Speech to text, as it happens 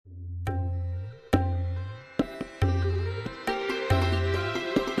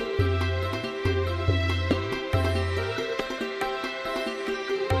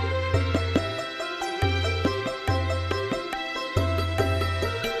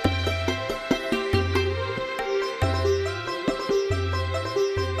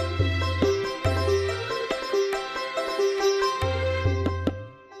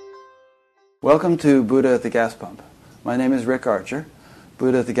Welcome to Buddha at the Gas Pump. My name is Rick Archer.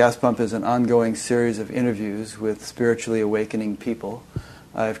 Buddha at the Gas Pump is an ongoing series of interviews with spiritually awakening people.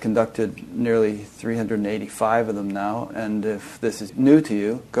 I've conducted nearly 385 of them now, and if this is new to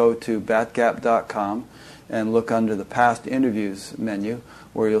you, go to batgap.com and look under the past interviews menu,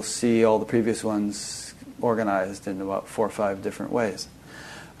 where you'll see all the previous ones organized in about 4 or 5 different ways.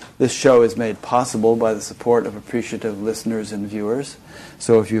 This show is made possible by the support of appreciative listeners and viewers.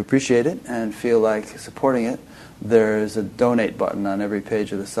 So if you appreciate it and feel like supporting it, there's a donate button on every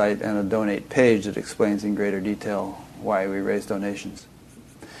page of the site and a donate page that explains in greater detail why we raise donations.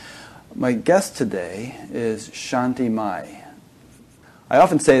 My guest today is Shanti Mai. I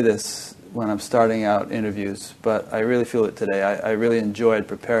often say this when I'm starting out interviews, but I really feel it today. I really enjoyed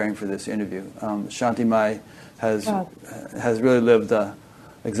preparing for this interview. Shanti Mai has really lived a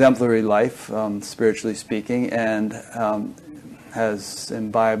exemplary life, spiritually speaking, and has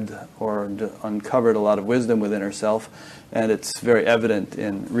imbibed or uncovered a lot of wisdom within herself, and it's very evident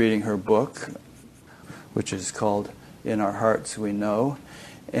in reading her book, which is called In Our Hearts We Know,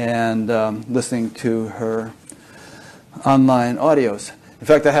 and listening to her online audios. In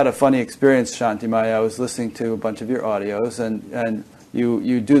fact, I had a funny experience, Shanti Mai. I was listening to a bunch of your audios, and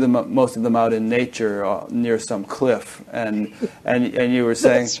you do them, most of them out in nature near some cliff, and you were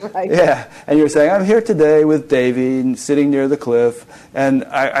saying, that's right. Yeah, and you were saying, I'm here today with Davy, sitting near the cliff, and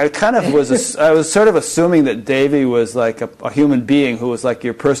I kind of was I was sort of assuming that Davy was like a human being who was like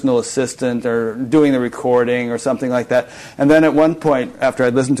your personal assistant or doing the recording or something like that. And then at one point, after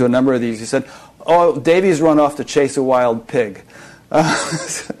I'd listened to a number of these, you said, "Oh, Davy's run off to chase a wild pig."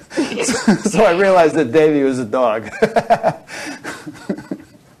 So I realized that Davy was a dog.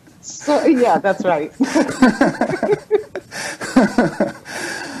 So yeah, that's right.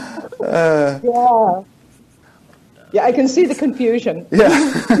 Yeah, I can see the confusion.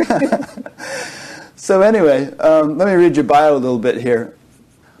 Yeah. So anyway, let me read your bio a little bit here.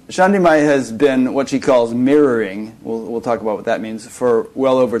 Shanti Mai has been what she calls mirroring, we'll talk about what that means, for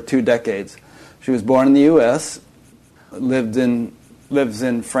well over 2 decades. She was born in the U.S., lives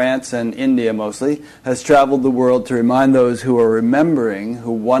in France and India mostly, has traveled the world to remind those who are remembering,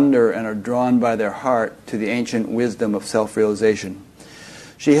 who wonder and are drawn by their heart to the ancient wisdom of self-realization.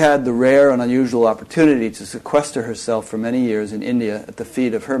 She had the rare and unusual opportunity to sequester herself for many years in India at the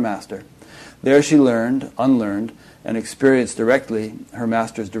feet of her master. There she learned, unlearned, and experienced directly her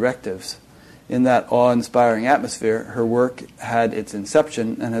master's directives. In that awe-inspiring atmosphere, her work had its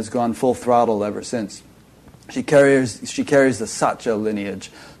inception and has gone full throttle ever since. She carries the Satya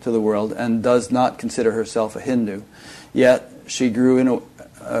lineage to the world and does not consider herself a Hindu. Yet she grew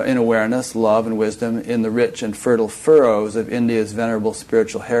in awareness, love, and wisdom in the rich and fertile furrows of India's venerable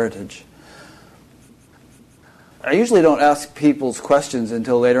spiritual heritage. I usually don't ask people's questions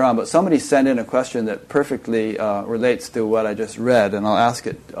until later on, but somebody sent in a question that perfectly relates to what I just read, and I'll ask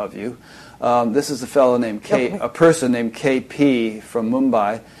it of you. This is a person named KP from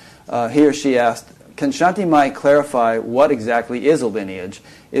Mumbai. He or she asked, "Can Shanti Mai clarify what exactly is a lineage?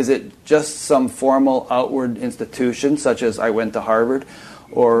 Is it just some formal outward institution, such as I went to Harvard,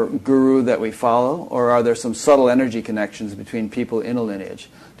 or guru that we follow, or are there some subtle energy connections between people in a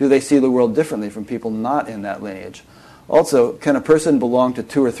lineage? Do they see the world differently from people not in that lineage? Also, can a person belong to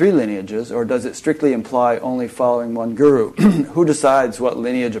 2 or 3 lineages, or does it strictly imply only following one guru? Who decides what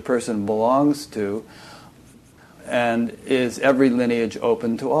lineage a person belongs to, and is every lineage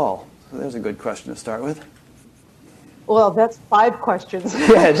open to all?" So there's a good question to start with. Well, that's 5 questions.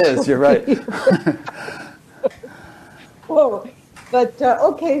 Yeah, it is. You're right. Whoa. But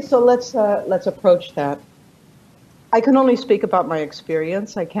okay, so let's approach that. I can only speak about my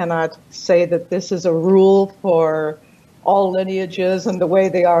experience. I cannot say that this is a rule for all lineages and the way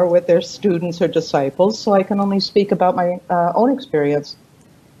they are with their students or disciples. So I can only speak about my own experience.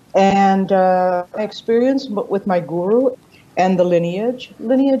 And my experience with my guru and the lineage.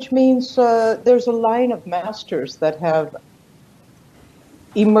 Lineage means there's a line of masters that have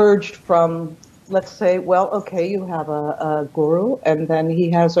emerged from, let's say, well, okay, you have a guru, and then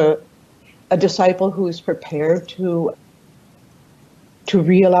he has a disciple who's prepared to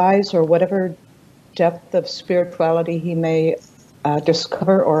realize, or whatever depth of spirituality he may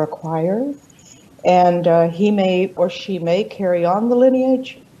discover or acquire. And he may or she may carry on the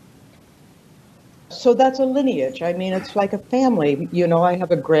lineage. So that's a lineage. I mean, it's like a family. You know, I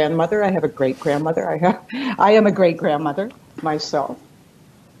have a grandmother, I have a great-grandmother, I am a great-grandmother myself.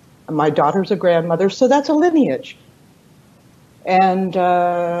 My daughter's a grandmother, so that's a lineage. And,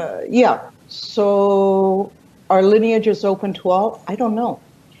 so are lineages open to all? I don't know.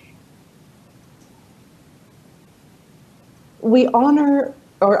 We honor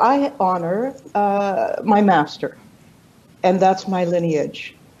or I honor my master, and that's my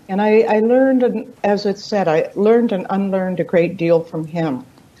lineage. And I learned, as it said, I learned and unlearned a great deal from him.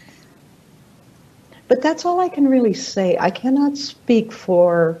 But that's all I can really say. I cannot speak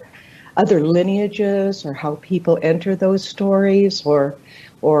for other lineages or how people enter those stories or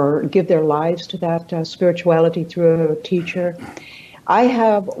give their lives to that spirituality through a teacher. I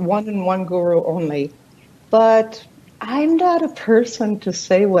have one and one guru only, but I'm not a person to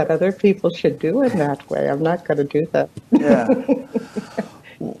say what other people should do in that way. I'm not going to do that. Yeah.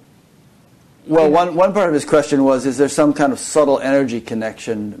 Well, one part of his question was, is there some kind of subtle energy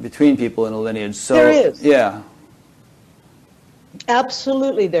connection between people in a lineage? So, there is. Yeah.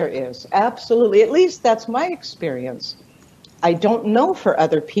 Absolutely there is. Absolutely. At least that's my experience. I don't know for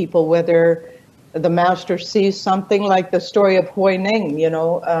other people whether the master sees something like the story of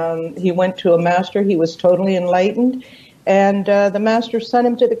Huineng. He went to a master, he was totally enlightened, and the master sent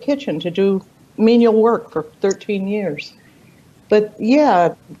him to the kitchen to do menial work for 13 years. But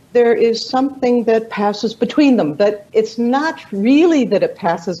yeah, there is something that passes between them, but it's not really that it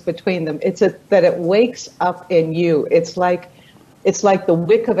passes between them. It's that it wakes up in you. It's like the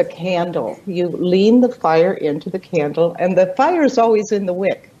wick of a candle. You lean the fire into the candle, and the fire is always in the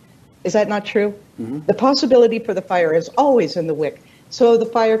wick. Is that not true? Mm-hmm. The possibility for the fire is always in the wick. So the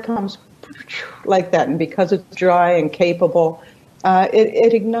fire comes like that, and because it's dry and capable,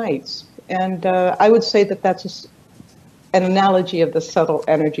 it ignites. And I would say that that's an analogy of the subtle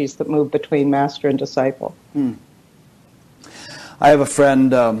energies that move between master and disciple. I have a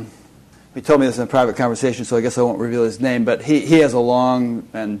friend, he told me this in a private conversation, so I guess I won't reveal his name, but he has a long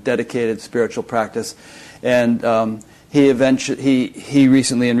and dedicated spiritual practice, and he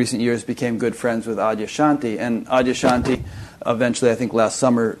recently, in recent years, became good friends with Adyashanti, and Adyashanti eventually, I think last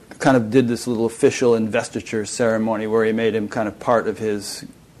summer, kind of did this little official investiture ceremony where he made him kind of part of his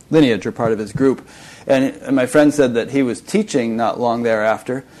lineage or part of his group. And my friend said that he was teaching not long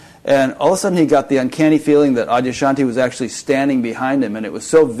thereafter, and all of a sudden he got the uncanny feeling that Adyashanti was actually standing behind him, and it was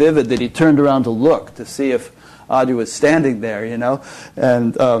so vivid that he turned around to look to see if Adi was standing there,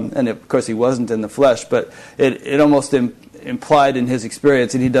 and of course he wasn't in the flesh, but it almost implied in his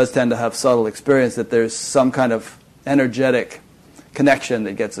experience, and he does tend to have subtle experience, that there's some kind of energetic connection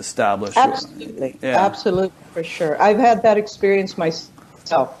that gets established. Absolutely, yeah. Absolutely, for sure. I've had that experience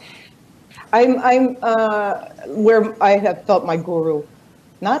myself. I'm where I have felt my guru,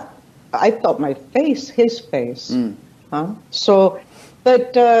 I felt my face, his face. So,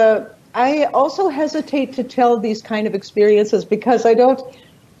 but I also hesitate to tell these kind of experiences because I don't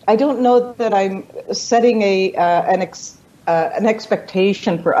know that I'm setting an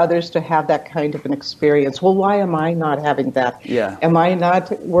expectation for others to have that kind of an experience. Well, why am I not having that? Yeah. Am I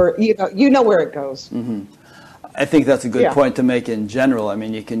not where you know where it goes? Mm-hmm. I think that's a good point to make in general. I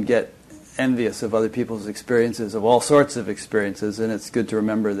mean, you can get envious of other people's experiences, of all sorts of experiences, and it's good to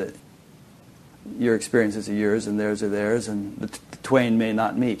remember that your experiences are yours and theirs are theirs, and the twain may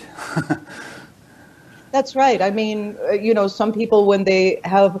not meet. That's right. I mean, some people, when they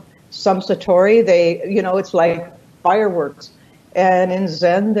have some satori, it's like fireworks. And in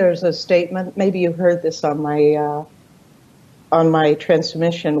Zen, there's a statement, maybe you heard this on my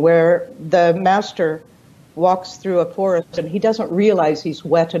transmission, where the master walks through a forest and he doesn't realize he's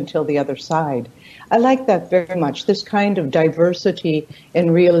wet until the other side. I like that very much. This kind of diversity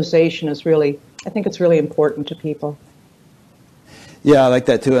in realization is I think it's really important to people. Yeah, I like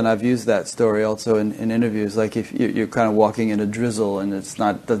that too, and I've used that story also in interviews. Like if you're kind of walking in a drizzle and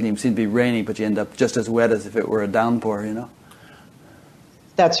doesn't even seem to be raining, but you end up just as wet as if it were a downpour,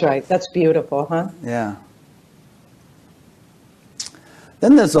 That's right. That's beautiful, huh? Yeah.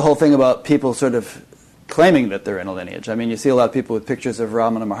 Then there's the whole thing about people sort of claiming that they're in a lineage. I mean, you see a lot of people with pictures of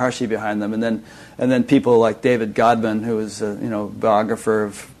Ramana Maharshi behind them, and then people like David Godman, who is a biographer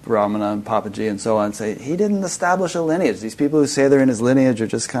of Ramana and Papaji and so on, say he didn't establish a lineage. These people who say they're in his lineage are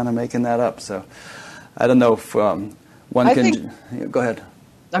just kind of making that up. So I don't know if one can... Go ahead.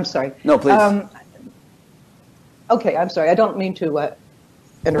 I'm sorry. No, please. Okay, I'm sorry. I don't mean to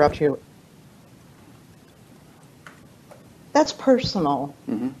interrupt you. That's personal.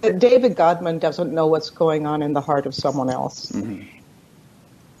 Mm-hmm. David Godman doesn't know what's going on in the heart of someone else. Mm-hmm.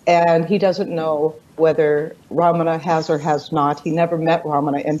 And he doesn't know whether Ramana has or has not. He never met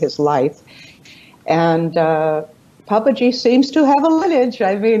Ramana in his life. And Papaji seems to have a lineage.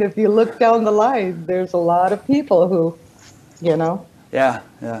 I mean, if you look down the line, there's a lot of people who, Yeah.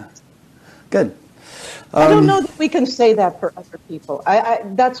 Good. I don't know that we can say that for other people.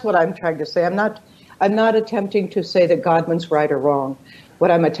 That's what I'm trying to say. I'm not attempting to say that Godman's right or wrong.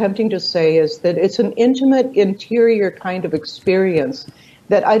 What I'm attempting to say is that it's an intimate, interior kind of experience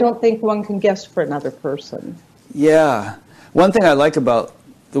that I don't think one can guess for another person. Yeah. One thing I like about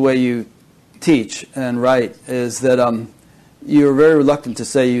the way you teach and write is that you're very reluctant to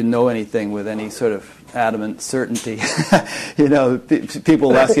say you know anything with any sort of adamant certainty. You know,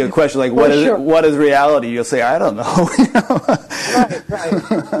 people ask you a question like, what is reality? You'll say, I don't know.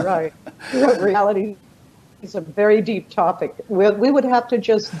 Right. Reality is a very deep topic. We would have to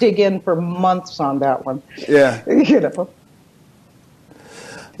just dig in for months on that one. Yeah. You know.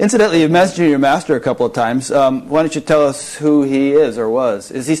 Incidentally, you've mentioned your master a couple of times. Why don't you tell us who he is or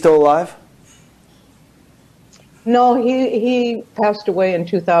was? Is he still alive? No, he passed away in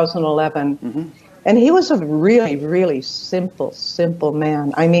 2011. Mm-hmm. And he was a really, really simple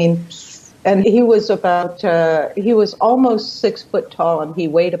man. I mean, and he was he was almost 6 foot tall, and he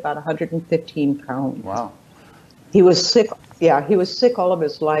weighed about 115 pounds. Wow. He was sick. Yeah, he was sick all of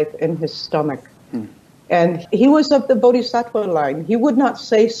his life in his stomach. And he was of the Bodhisattva line. He would not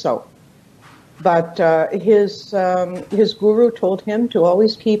say so. But his guru told him to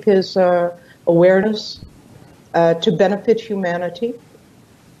always keep his awareness to benefit humanity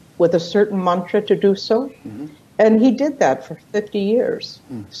with a certain mantra to do so. Mm-hmm. And he did that for 50 years.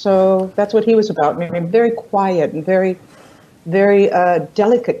 So that's what he was about. I mean, very quiet and very, very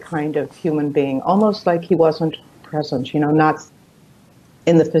delicate kind of human being, almost like he wasn't present, you know, not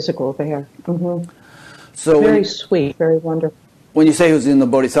in the physical there. Mm-hmm. So very sweet, very wonderful. When you say he was in the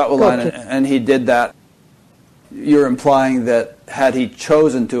Bodhisattva line and he did that, you're implying that had he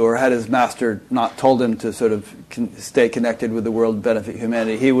chosen to, or had his master not told him to sort of stay connected with the world, benefit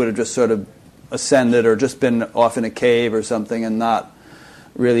humanity, he would have just sort of ascended or just been off in a cave or something and not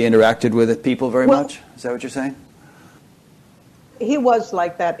really interacted with it, people very much? Is that what you're saying? He was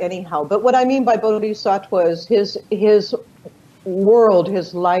like that anyhow. But what I mean by Bodhisattva is his world,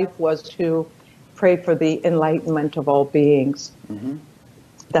 his life was to pray for the enlightenment of all beings. Mm-hmm.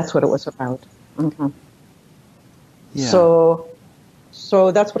 That's what it was about. Mm-hmm. Yeah.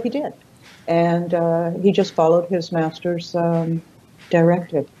 So that's what he did. And he just followed his master's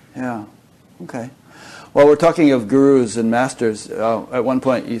directive. Yeah. Okay. Well, we're talking of gurus and masters. At one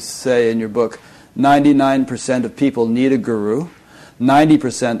point you say in your book, 99% of people need a guru.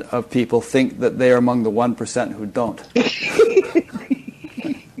 90% of people think that they are among the 1% who don't.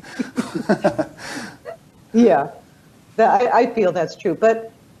 Yeah, I feel that's true.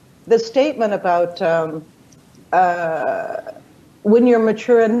 But the statement about when you're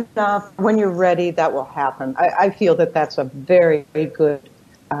mature enough, when you're ready, that will happen. I feel that that's a very, very good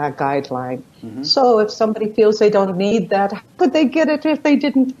guideline. Mm-hmm. So if somebody feels they don't need that, how could they get it if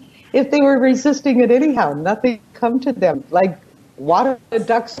they were resisting it anyhow? Nothing come to them. Like water the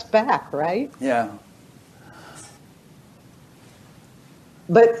duck's back, right? Yeah.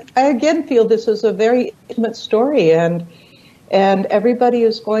 But I again feel this is a very intimate story, and everyone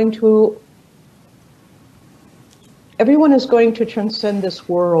is going to transcend this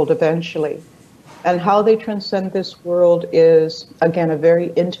world eventually. And how they transcend this world is, again, a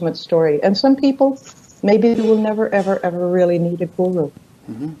very intimate story. And some people, maybe they will never, ever, ever really need a guru.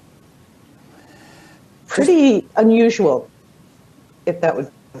 Mm-hmm. Pretty unusual, if that would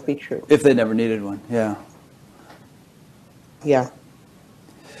be true. If they never needed one, yeah. Yeah.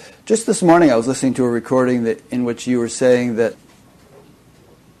 Just this morning I was listening to a recording in which you were saying that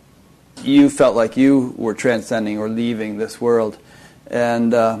you felt like you were transcending or leaving this world.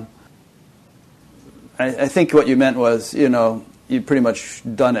 And I think what you meant was, you know, you'd pretty much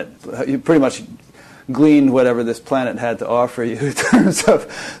done it. You pretty much gleaned whatever this planet had to offer you in terms of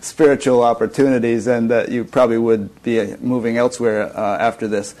spiritual opportunities, and that you probably would be moving elsewhere after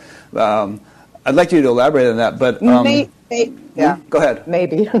this. I'd like you to elaborate on that, but... yeah. Go ahead.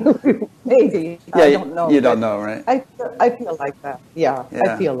 Maybe. Maybe. Yeah, I don't know. You don't know, right? I feel like that. Yeah,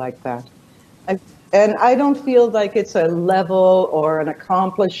 I feel like that. And I don't feel like it's a level or an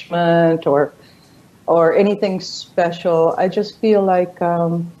accomplishment or anything special. I just feel like,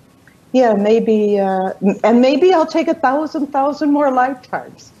 maybe, and maybe I'll take 1,000 more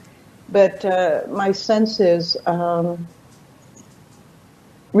lifetimes. But my sense is,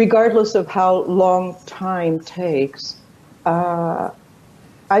 regardless of how long time takes,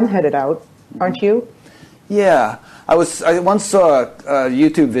 I'm headed out, aren't you? Yeah. I once saw a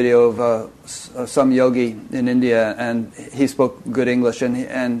YouTube video of some yogi in India, and he spoke good English,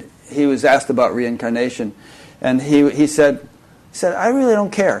 and he was asked about reincarnation, and he said, I really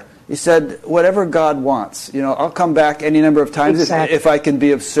don't care. He said, whatever God wants, you know, I'll come back any number of times. Exactly. If I can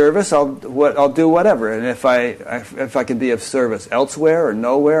be of service, I'll do whatever, and if I can be of service elsewhere or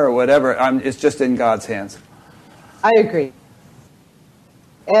nowhere or whatever, it's just in God's hands. I agree.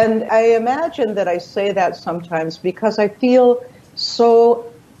 And I imagine that I say that sometimes because I feel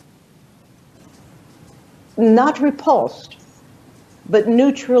so not repulsed, but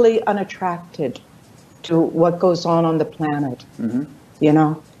neutrally unattracted to what goes on the planet. Mm-hmm. You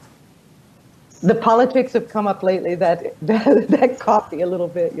know, the politics have come up lately that caught me a little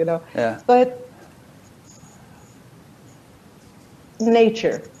bit. You know, Yeah. but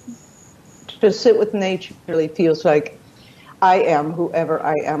nature, to sit with nature really feels like I am whoever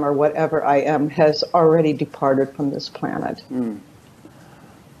I am or whatever I am has already departed from this planet. Mm.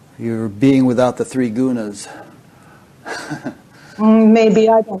 You're being without the three gunas. Maybe,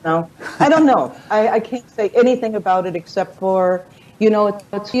 I don't know. I don't know. I can't say anything about it except for, you know,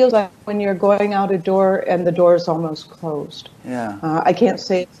 it feels like when you're going out a door and the door is almost closed. Yeah. I can't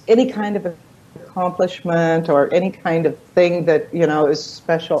say it's any kind of accomplishment or any kind of thing that, you know, is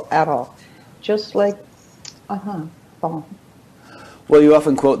special at all. Just like, bon. Well, you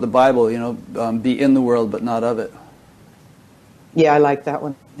often quote the Bible, you know, be in the world but not of it. Yeah, I like that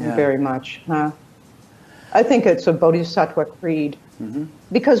one Yeah. very much. I think it's a Bodhisattva creed, Mm-hmm.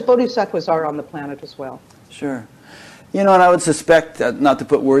 because Bodhisattvas are on the planet as well. Sure. You know, and I would suspect, not to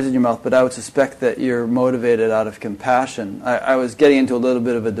put words in your mouth, but I would suspect that you're motivated out of compassion. I was getting into a little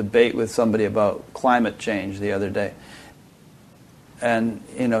bit of a debate with somebody about climate change the other day. And,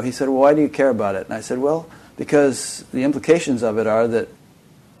 you know, he said, well, why do you care about it? And I said, well, because the implications of it are that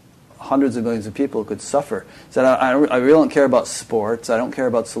hundreds of millions of people could suffer. He said, I really don't care about sports. I don't care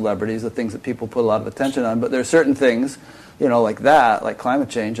about celebrities, the things that people put a lot of attention on. But there are certain things, you know, like that, like climate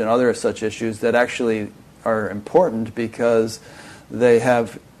change and other such issues that actually are important because they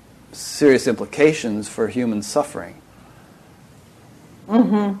have serious implications for human suffering.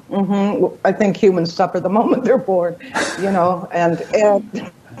 Mm-hmm, mm-hmm. I think humans suffer the moment they're born, you know, and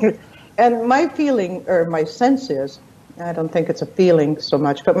my feeling, or my sense is, I don't think it's a feeling so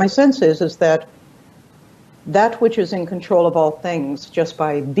much, but my sense is that which is in control of all things just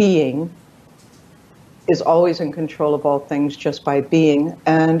by being is always in control of all things just by being.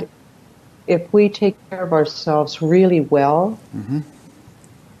 And if we take care of ourselves really well, Mm-hmm.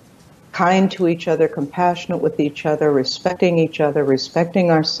 kind to each other, compassionate with each other,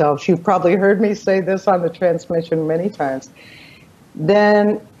 respecting ourselves, you've probably heard me say this on the transmission many times,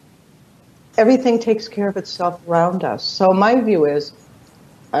 then everything takes care of itself around us. So my view is,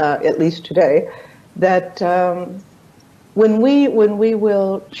 at least today, that when we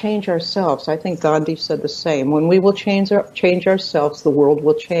will change ourselves, I think Gandhi said the same, when we will change ourselves, the world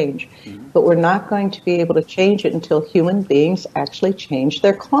will change. Mm-hmm. But we're not going to be able to change it until human beings actually change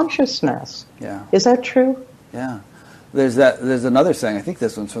their consciousness. Yeah. Is that true? Yeah. There's another saying, I think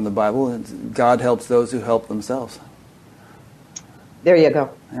this one's from the Bible, it's, God helps those who help themselves. There you go.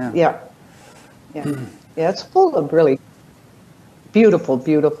 Yeah. Yeah, it's full of really beautiful,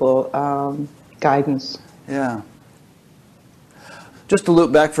 beautiful guidance. Yeah. Just to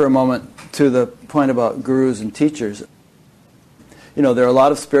loop back for a moment to the point about gurus and teachers. You know, there are a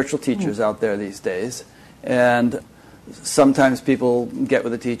lot of spiritual teachers out there these days, and sometimes people get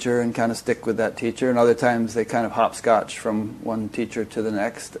with a teacher and kind of stick with that teacher, and other times they kind of hopscotch from one teacher to the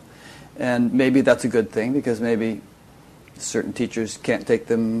next. And maybe that's a good thing, because maybe certain teachers can't take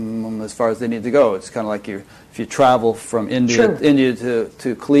them as far as they need to go. It's kind of like if you travel from India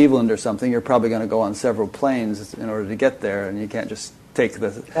to Cleveland or something, you're probably going to go on several planes in order to get there, and you can't just take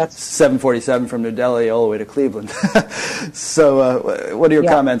the 747 from New Delhi all the way to Cleveland. So what are your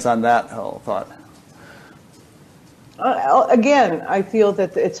comments on that whole thought? Again, I feel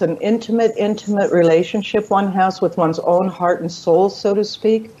that it's an intimate relationship one has with one's own heart and soul, so to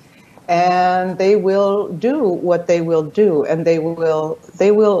speak. And they will do what they will do, and they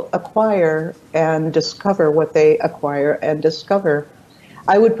will acquire and discover what they acquire and discover.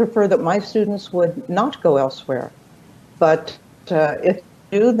 I would prefer that my students would not go elsewhere, but if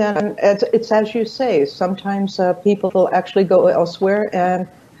they do, then it's as you say. Sometimes people will actually go elsewhere, and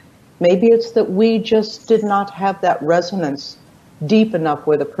maybe it's that we just did not have that resonance deep enough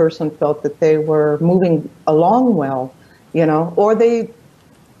where the person felt that they were moving along well, you know, or they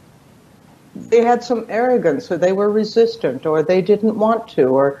had some arrogance, or they were resistant, or they didn't want to,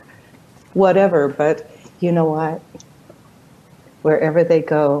 or whatever. But you know what? Wherever they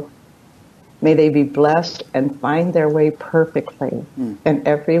go, may they be blessed and find their way perfectly in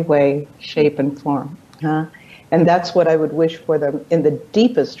every way, shape, and form. And that's what I would wish for them in the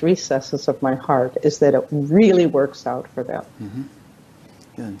deepest recesses of my heart, is that it really works out for them. Mm-hmm.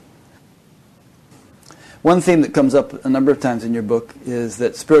 Good. One theme that comes up a number of times in your book is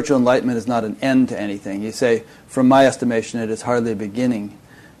that spiritual enlightenment is not an end to anything. You say, from my estimation, it is hardly a beginning.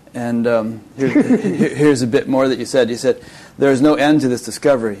 And here's a bit more that you said. You said, there is no end to this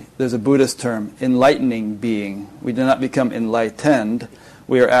discovery. There's a Buddhist term, enlightening being. We do not become enlightened.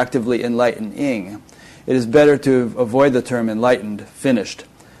 We are actively enlightening. It is better to avoid the term enlightened, finished.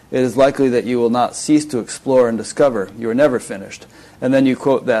 It is likely that you will not cease to explore and discover. You are never finished. And then you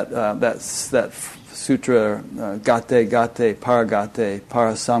quote that sutra, Gate Gate Paragate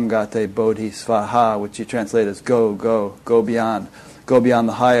Parasamgate Bodhi Svaha, which you translate as go beyond. Go beyond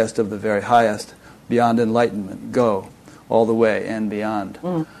the highest of the very highest, beyond enlightenment. Go all the way and beyond.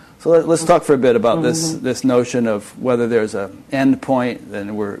 So let's talk for a bit about this notion of whether there's an end point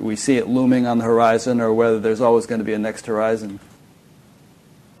and we see it looming on the horizon, or whether there's always going to be a next horizon.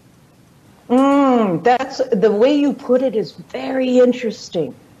 That's the way you put it is very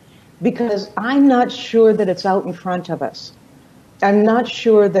interesting, because I'm not sure that it's out in front of us. I'm not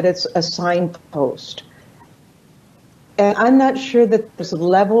sure that it's a signpost. And I'm not sure that there's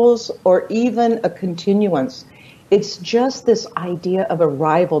levels or even a continuance. It's just this idea of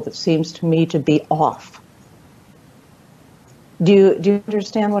arrival that seems to me to be off. Do you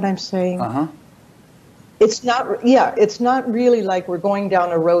understand what I'm saying? Uh-huh. It's not really like we're going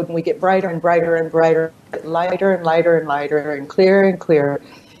down a road and we get brighter and brighter and brighter, lighter and lighter and lighter, and clearer and clearer.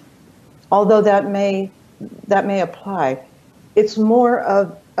 Although that may apply. It's more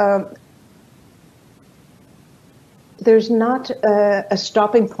of there's not a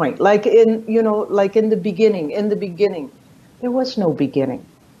stopping point. Like in the beginning. In the beginning, there was no beginning.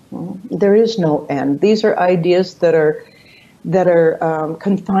 There is no end. These are ideas that are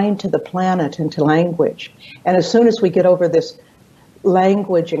confined to the planet and to language. And as soon as we get over this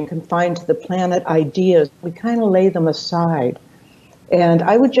language and confined to the planet ideas, we kind of lay them aside. And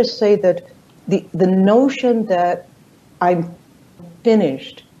I would just say that the notion that I'm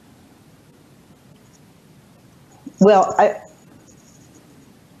finished, well,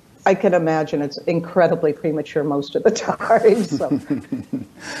 I can imagine it's incredibly premature most of the time. So.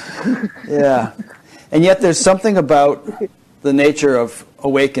 Yeah. And yet there's something about the nature of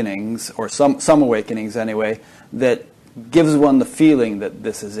awakenings, or some awakenings anyway, that gives one the feeling that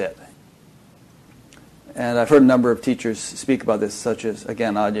this is it. And I've heard a number of teachers speak about this, such as,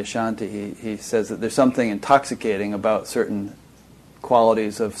 again, Adyashanti. He says that there's something intoxicating about certain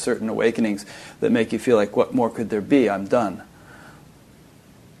qualities of certain awakenings that make you feel like, what more could there be? I'm done.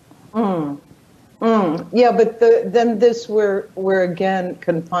 Yeah, but then we're again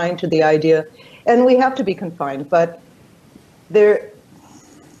confined to the idea, and we have to be confined, but let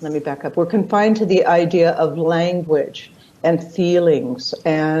me back up. We're confined to the idea of language and feelings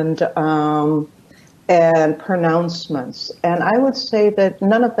and pronouncements. And I would say that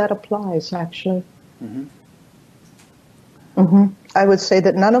none of that applies, actually. I would say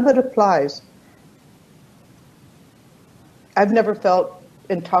that none of it applies. I've never felt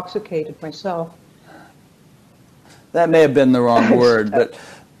intoxicated myself. That may have been the wrong word, but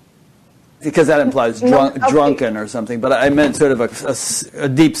because that implies drunken or something. But I meant sort of a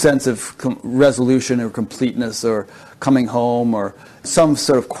deep sense of resolution or completeness or coming home, or some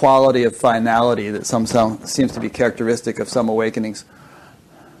sort of quality of finality that seems to be characteristic of some awakenings.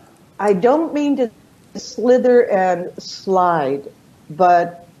 I don't mean to slither and slide,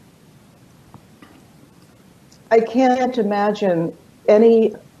 but I can't imagine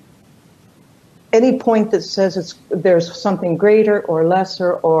any point that says there's something greater or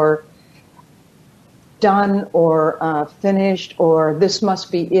lesser or done or finished or this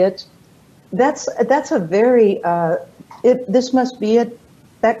must be it. That's a very this must be it.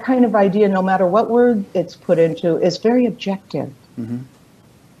 That kind of idea, no matter what word it's put into, is very objective.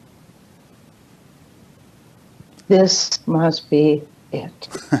 This must be it.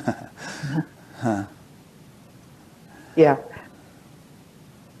 Yeah.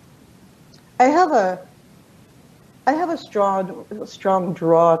 I have a strong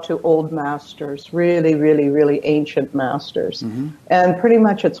draw to old masters, really, really, really ancient masters. And pretty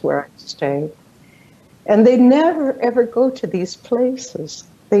much it's where I stay. And they never, ever go to these places.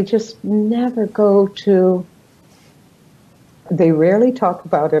 They just never go to... They rarely talk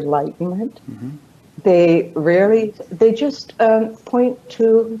about enlightenment. They just point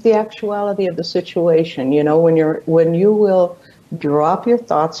to the actuality of the situation. You know, when you will drop your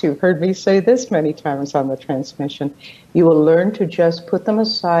thoughts, you've heard me say this many times on the transmission, you will learn to just put them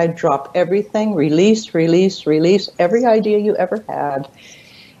aside, drop everything, release every idea you ever had.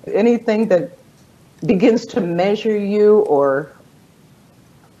 Anything that begins to measure you or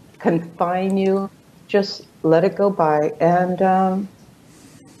confine you, just let it go by. And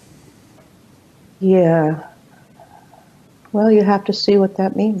yeah, well, you have to see what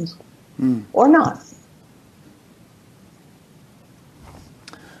that means. Or not.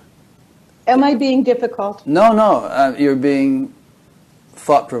 Am I being difficult? No, you're being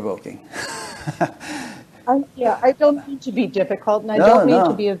thought-provoking. I don't mean to be difficult, and I No, don't mean no.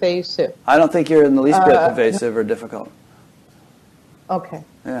 to be evasive. I don't think you're in the least bit evasive or difficult. Okay.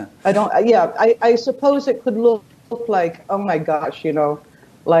 Yeah. I suppose it could look like, oh my gosh,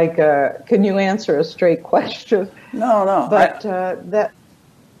 like, can you answer a straight question? No. But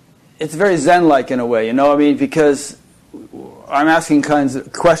It's very Zen-like in a way, I mean, because I'm asking kinds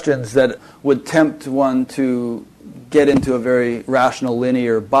of questions that would tempt one to get into a very rational,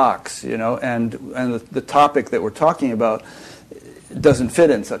 linear box, and the topic that we're talking about doesn't fit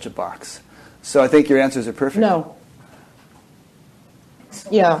in such a box. So I think your answers are perfect. No.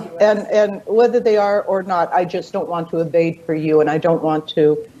 Yeah, and whether they are or not, I just don't want to evade for you, and I don't want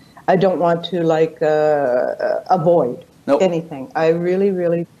to like avoid anything. I really,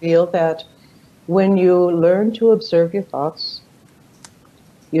 really feel that when you learn to observe your thoughts,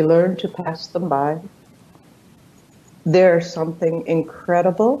 you learn to pass them by. There's something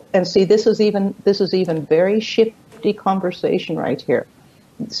incredible, and see, this is even very shifty conversation right here.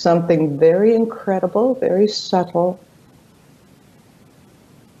 Something very incredible, very subtle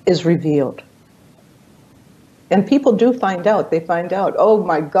is revealed. And people do find out. They find out, oh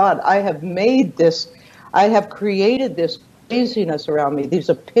my God, I have made this, I have created this craziness around me, these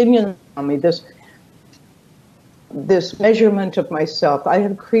opinions on me, this measurement of myself. I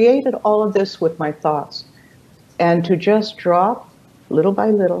have created all of this with my thoughts. And to just drop little by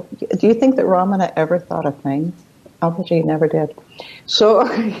little. Do you think that Ramana ever thought a thing? Alpaji never did. So,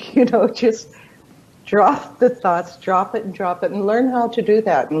 just drop the thoughts, drop it, and learn how to do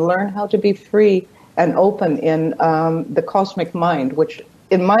that, and learn how to be free and open in the cosmic mind, which,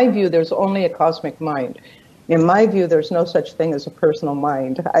 in my view, there's only a cosmic mind. In my view, there's no such thing as a personal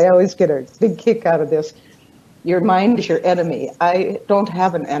mind. I always get a big kick out of this. Your mind is your enemy. I don't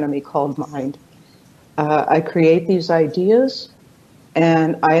have an enemy called mind. I create these ideas,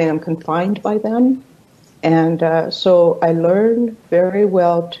 and I am confined by them. And so I learned very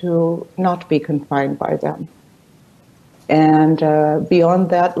well to not be confined by them. And beyond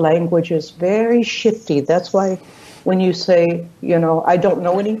that, language is very shifty. That's why when you say, I don't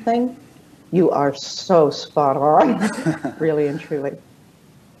know anything, you are so spot on, really and truly.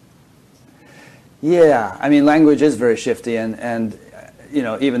 Yeah, I mean, language is very shifty, and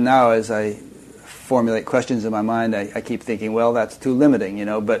even now as I formulate questions in my mind, I keep thinking, well, that's too limiting,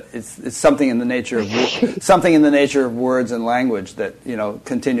 but it's something in the nature of words and language that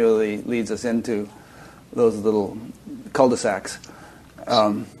continually leads us into those little cul-de-sacs.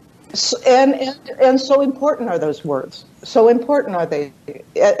 And so important are those words. So important are they.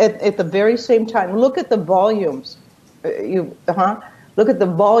 At the very same time, look at the volumes. Look at the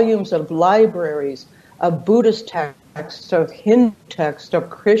volumes of libraries, of Buddhist texts, of Hindu texts, of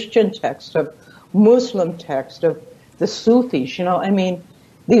Christian texts, of Muslim text, of the Sufis, I mean,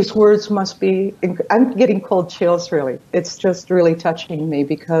 these words must be, I'm getting cold chills, really. It's just really touching me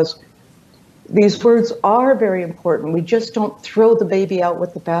because these words are very important. We just don't throw the baby out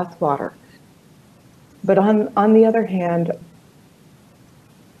with the bathwater. But on the other hand,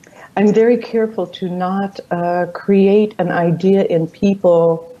 I'm very careful to not create an idea in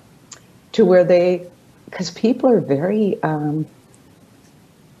people to where because people are very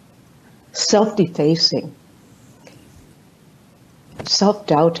self-defacing,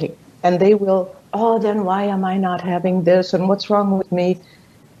 self-doubting, and they will, then why am I not having this, and what's wrong with me?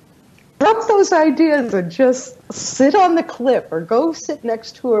 Drop those ideas and just sit on the cliff, or go sit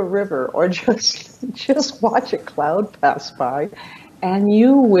next to a river, or just watch a cloud pass by, and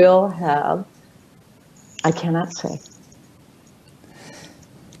you will have, I cannot say.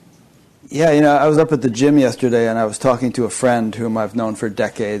 Yeah, I was up at the gym yesterday, and I was talking to a friend whom I've known for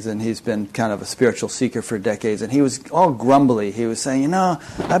decades, and he's been kind of a spiritual seeker for decades, and he was all grumbly. He was saying,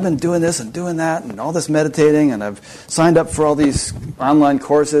 I've been doing this and doing that, and all this meditating, and I've signed up for all these online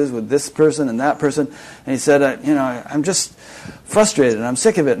courses with this person and that person, and he said, I'm just frustrated, and I'm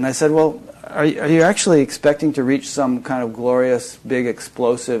sick of it. And I said, well, are you actually expecting to reach some kind of glorious, big,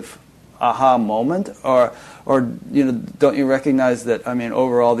 explosive aha moment, or don't you recognize that,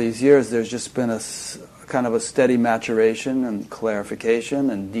 over all these years there's just been a kind of a steady maturation and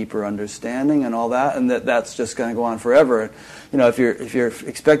clarification and deeper understanding and all that, and that's just going to go on forever. If you're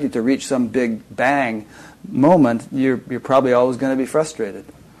expecting to reach some big bang moment, you're probably always going to be frustrated.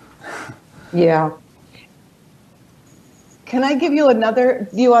 Yeah. Can I give you another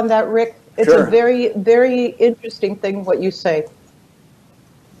view on that, Rick? It's Sure. A very, very interesting thing what you say.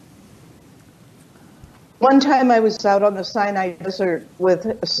 One time I was out on the Sinai Desert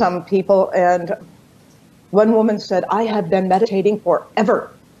with some people, and one woman said, I have been meditating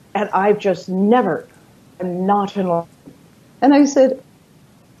forever. and I've just never, I'm not enlightened. And I said,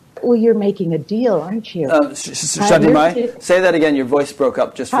 well, you're making a deal, aren't you? Shanti, say that again. Your voice broke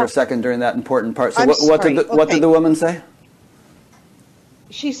up just for a second during that important part. So what did the woman say?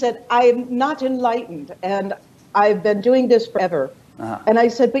 She said, I'm not enlightened, and I've been doing this forever. And I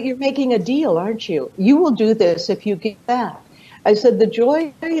said, but you're making a deal, aren't you? You will do this if you get that. I said,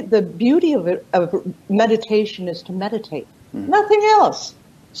 the beauty of meditation is to meditate. Nothing else.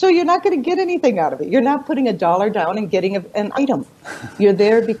 So you're not going to get anything out of it. You're not putting $1 down and getting an item. You're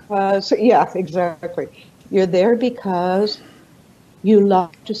there because, yeah, exactly. You're there because you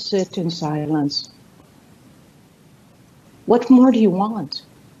love to sit in silence. What more do you want?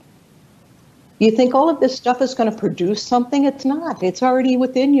 You think all of this stuff is going to produce something? It's not. It's already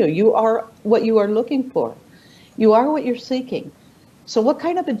within you. You are what you are looking for. You are what you're seeking. So what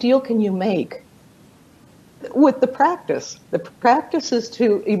kind of a deal can you make with the practice? The practice is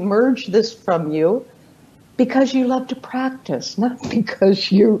to emerge this from you because you love to practice, not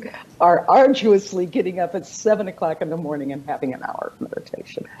because you are arduously getting up at 7 o'clock in the morning and having an hour of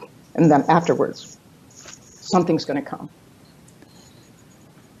meditation. And then afterwards, something's going to come.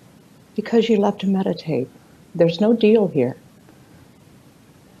 Because you love to meditate. There's no deal here.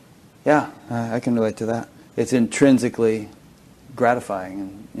 Yeah, I can relate to that. It's intrinsically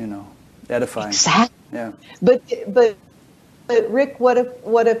gratifying and, edifying. Exactly. Yeah. But Rick, what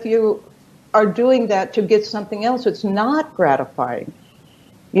if you are doing that to get something else? It's not gratifying.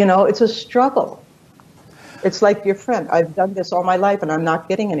 It's a struggle. It's like your friend. I've done this all my life and I'm not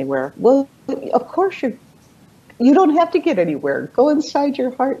getting anywhere. Well, of course you don't have to get anywhere. Go inside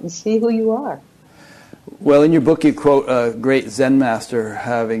your heart and see who you are. Well, in your book you quote a great Zen master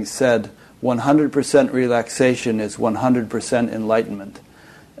having said, 100% relaxation is 100% enlightenment.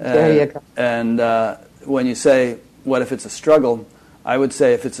 There you go. And when you say, what if it's a struggle? I would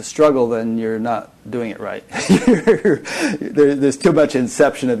say if it's a struggle, then you're not doing it right. There's too much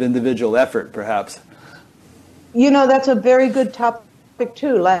inception of individual effort, perhaps. That's a very good topic,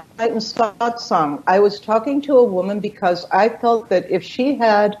 too. Last night in Satsang, I was talking to a woman because I felt that if she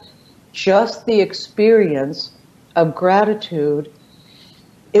had just the experience of gratitude,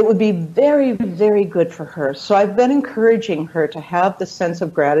 it would be very, very good for her. So I've been encouraging her to have the sense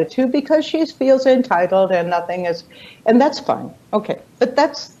of gratitude because she feels entitled and nothing is, and that's fine. Okay, but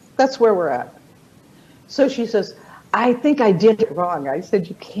that's where we're at. So she says, I think I did it wrong. I said,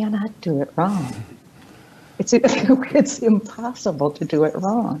 you cannot do it wrong. It's impossible to do it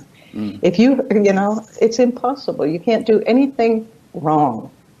wrong. If it's impossible. You can't do anything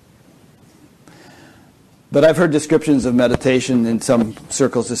wrong. But I've heard descriptions of meditation in some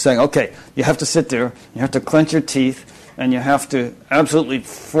circles as saying, okay, you have to sit there, you have to clench your teeth, and you have to absolutely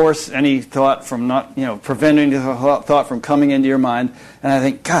force any thought from preventing the thought from coming into your mind. And I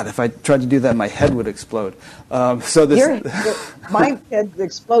think, God, if I tried to do that, my head would explode. My head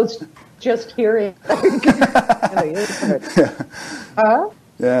explodes just hearing. Huh?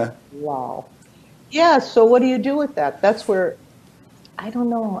 Yeah. Wow. Yeah, so what do you do with that? That's where... I don't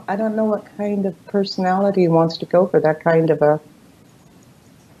know what kind of personality wants to go for that kind of a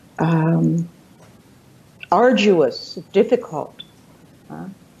arduous, difficult.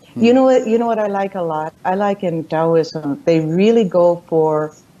 You know what I like a lot? I like in Taoism, they really go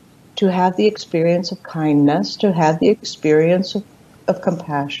for to have the experience of kindness, to have the experience of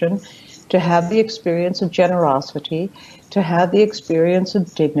compassion, to have the experience of generosity, to have the experience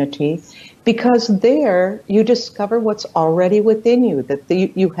of dignity. Because there you discover what's already within you, that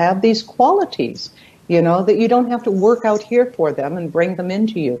you have these qualities, that you don't have to work out here for them and bring them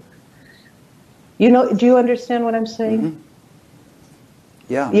into you. Do you understand what I'm saying? Mm-hmm.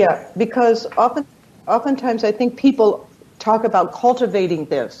 Yeah. Yeah, because oftentimes I think people talk about cultivating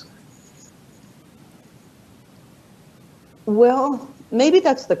this. Well, maybe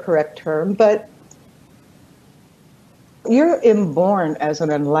that's the correct term, but you're inborn as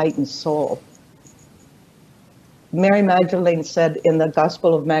an enlightened soul. Mary Magdalene said in the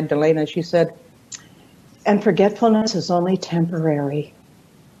Gospel of Magdalena, she said, and forgetfulness is only temporary.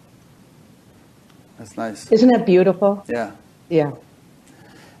 That's nice. Isn't that beautiful? Yeah. Yeah.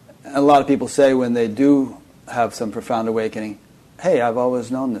 A lot of people say when they do have some profound awakening, hey, I've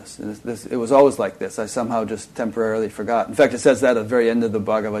always known this. It was always like this. I somehow just temporarily forgot. In fact, it says that at the very end of the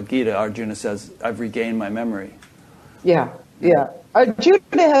Bhagavad Gita. Arjuna says, I've regained my memory. Yeah, yeah. Arjuna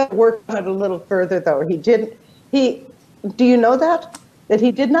had to work on it a little further, though. Do you know that? That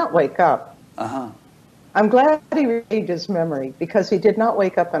he did not wake up. Uh-huh. I'm glad he regained his memory, because he did not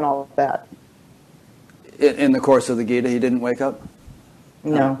wake up in all of that. In the course of the Gita, he didn't wake up?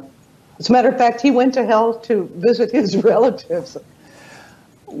 No. As a matter of fact, he went to hell to visit his relatives.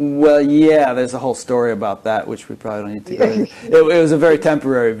 Well, yeah, there's a whole story about that, which we probably don't need to go into. It was a very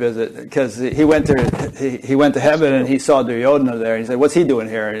temporary visit because he went to heaven and he saw Duryodhana there. And he said, "What's he doing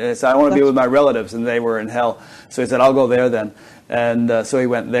here?" And he said, "I want to be with my relatives," and they were in hell. So he said, "I'll go there then." And so he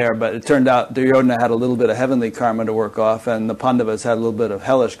went there. But it turned out Duryodhana had a little bit of heavenly karma to work off, and the Pandavas had a little bit of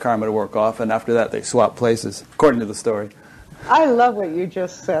hellish karma to work off. And after that, they swapped places, according to the story. I love what you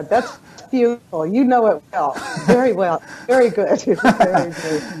just said. That's beautiful. You know it well. Very well. Very good. Very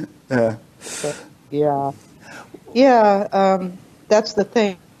good. Yeah. Yeah. Yeah. That's the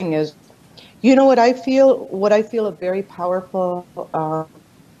thing is, you know what I feel? What I feel a very powerful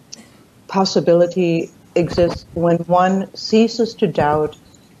possibility exists when one ceases to doubt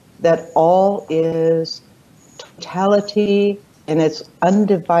that all is totality in its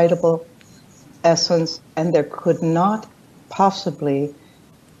undividable essence, and there could not possibly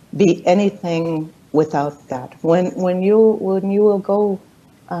be anything without that. When you will go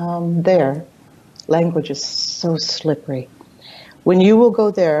there, language is so slippery. When you will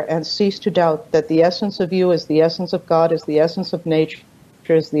go there and cease to doubt that the essence of you is the essence of God, is the essence of nature,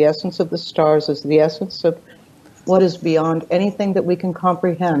 is the essence of the stars, is the essence of what is beyond anything that we can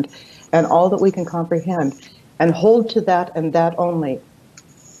comprehend, and all that we can comprehend, and hold to that and that only.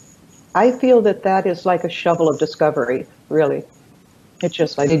 I feel that that is like a shovel of discovery, really. It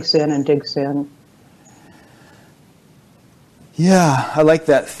just like digs in and digs in. Yeah, I like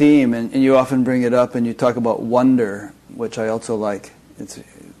that theme, and you often bring it up, and you talk about wonder, which I also like. It's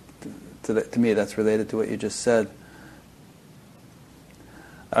to me, that's related to what you just said.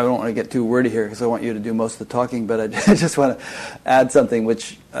 I don't want to get too wordy here because I want you to do most of the talking, but I just want to add something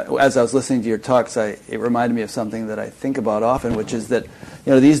which, as I was listening to your talks, it reminded me of something that I think about often, which is that,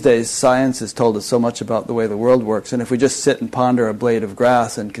 these days science has told us so much about the way the world works, and if we just sit and ponder a blade of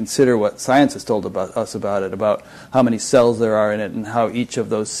grass and consider what science has told us about it, about how many cells there are in it and how each of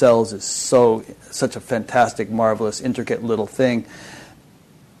those cells is such a fantastic, marvelous, intricate little thing,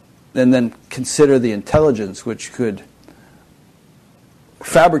 and then consider the intelligence which could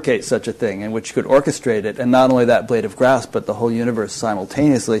fabricate such a thing and which could orchestrate it, and not only that blade of grass but the whole universe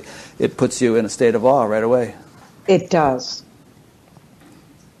simultaneously, it puts you in a state of awe right away. It does.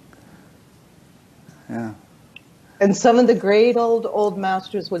 Yeah. And some of the great old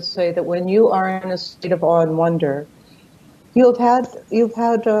masters would say that when you are in a state of awe and wonder, you've had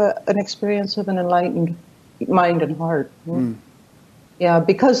an experience of an enlightened mind and heart. Mm. Yeah,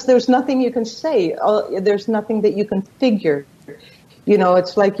 because there's nothing you can say. There's nothing that you can figure.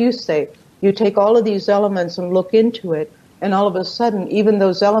 It's like you say, you take all of these elements and look into it, and all of a sudden, even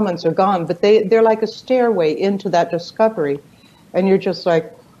those elements are gone, but they're like a stairway into that discovery. And you're just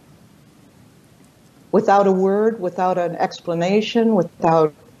like, without a word, without an explanation,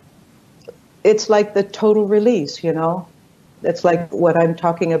 it's like the total release, It's like what I'm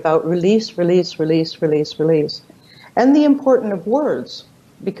talking about, release, release, release, release, release. And the importance of words,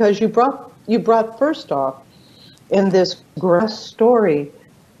 because you brought first off, in this grass story,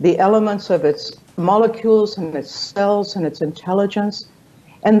 the elements of its molecules and its cells and its intelligence.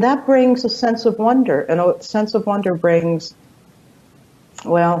 And that brings a sense of wonder. And a sense of wonder brings,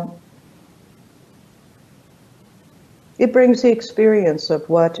 it brings the experience of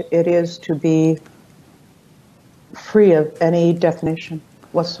what it is to be free of any definition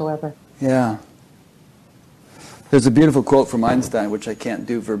whatsoever. Yeah. There's a beautiful quote from Einstein, which I can't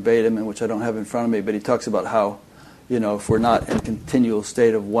do verbatim and which I don't have in front of me, but he talks about how, if we're not in a continual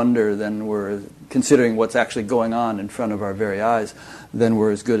state of wonder, then we're considering what's actually going on in front of our very eyes, then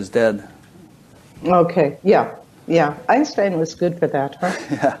we're as good as dead. Okay, yeah. Einstein was good for that, huh?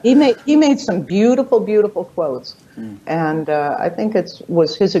 Yeah. He made some beautiful, beautiful quotes, and I think it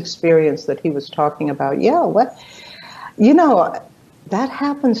was his experience that he was talking about. Yeah, that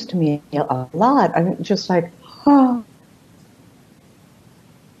happens to me a lot. I'm just like, oh.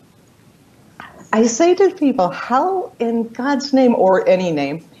 I say to people, how in God's name, or any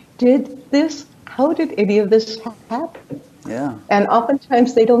name, how did any of this happen? Yeah. And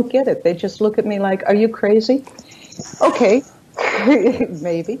oftentimes they don't get it. They just look at me like, are you crazy? Okay,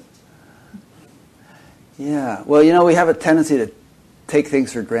 maybe. Yeah. Well, we have a tendency to take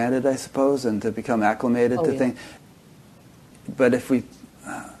things for granted, I suppose, and to become acclimated to things. But if we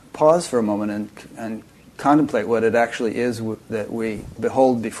pause for a moment and contemplate what it actually is that we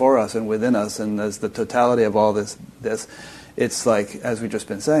behold before us and within us, and as the totality of all this, it's like, as we've just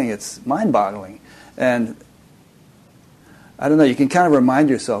been saying, it's mind-boggling. And I don't know, you can kind of remind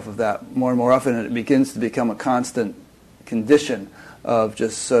yourself of that more and more often, and it begins to become a constant condition of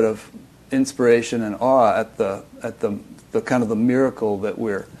just sort of inspiration and awe at the kind of the miracle that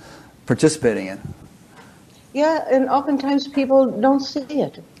we're participating in. Yeah, and oftentimes people don't see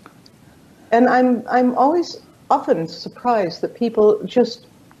it. And I'm always often surprised that people just,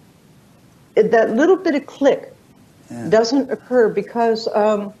 that little bit of click doesn't occur because,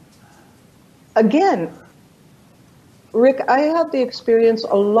 again, Rick, I have the experience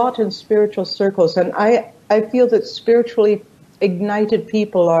a lot in spiritual circles, and I feel that spiritually ignited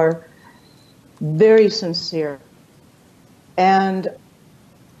people are very sincere and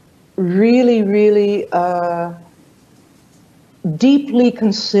really, really deeply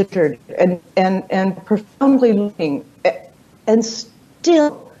considered and profoundly looking, and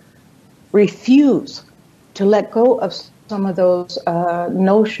still refuse to let go of some of those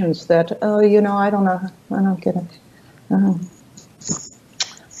notions that, oh, I don't know, I don't get it.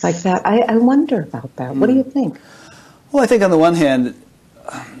 Like that. I wonder about that. What do you think? Well, I think on the one hand,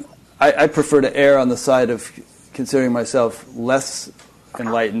 I prefer to err on the side of considering myself less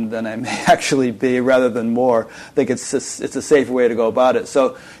enlightened than I may actually be, rather than more. I think it's a safer way to go about it.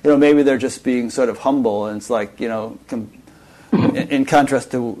 So, maybe they're just being sort of humble, and it's like, in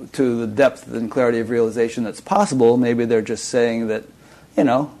contrast to the depth and clarity of realization that's possible, maybe they're just saying that,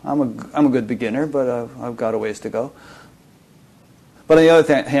 I'm a good beginner, but I've got a ways to go. But on the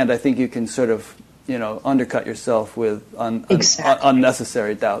other hand, I think you can sort of, undercut yourself with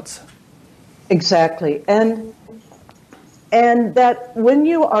unnecessary doubts. Exactly. And that when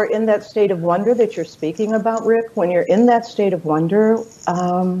you are in that state of wonder that you're speaking about, Rick, when you're in that state of wonder,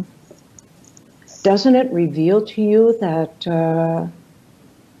 doesn't it reveal to you that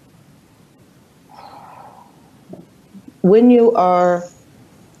when you are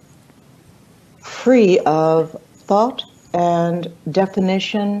free of thought and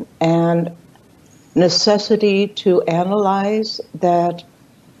definition and necessity to analyze, that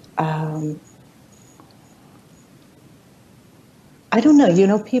I don't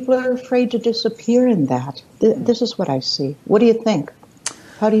know, people are afraid to disappear in that. This is what I see. What do you think?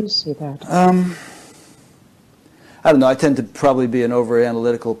 How do you see that? I don't know. I tend to probably be an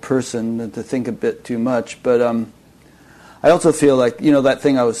over-analytical person and to think a bit too much, but I also feel like, that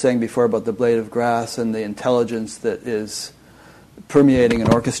thing I was saying before about the blade of grass and the intelligence that is permeating and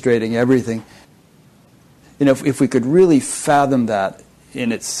orchestrating everything. If we could really fathom that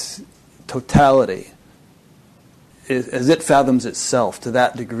in its totality, as it fathoms itself to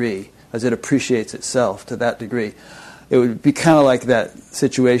that degree, as it appreciates itself to that degree, it would be kind of like that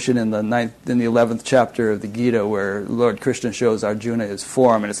situation in the 11th chapter of the Gita where Lord Krishna shows Arjuna his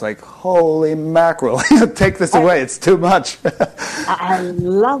form, and it's like, holy mackerel, take this away, it's too much. I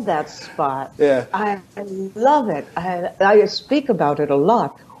love that spot. Yeah. I love it. I speak about it a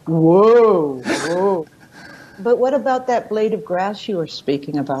lot. Whoa. But what about that blade of grass you were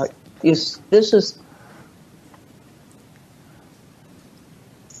speaking about? I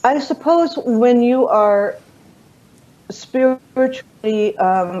suppose when you are spiritually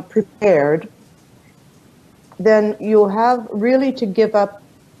prepared, then you'll have really to give up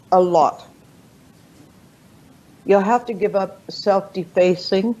a lot. You'll have to give up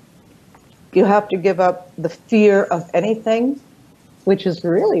self-defacing. You have to give up the fear of anything, which is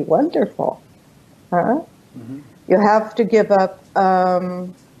really wonderful. Huh? Mm-hmm. You have to give up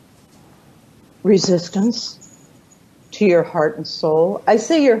resistance to your heart and soul. I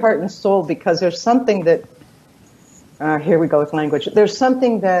say your heart and soul because there's something that, here we go with language, there's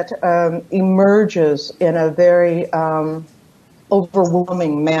something that emerges in a very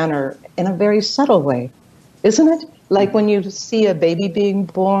overwhelming manner, in a very subtle way, isn't it? Like when you see a baby being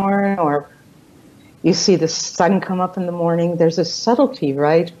born, or you see the sun come up in the morning, there's a subtlety,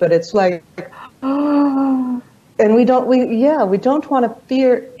 right? But it's like, oh, and we don't want to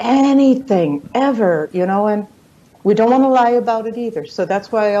fear anything ever, and we don't want to lie about it either. So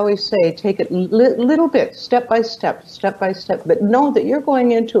that's why I always say, take it little bit, step by step, but know that you're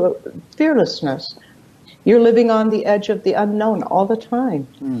going into a fearlessness. You're living on the edge of the unknown all the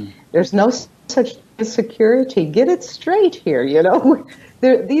time. There's no such security. Get it straight here,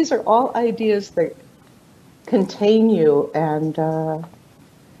 These are all ideas that contain you, and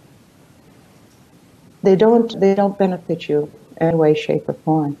they don't benefit you in any way, shape, or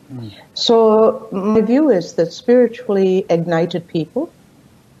form. So my view is that spiritually ignited people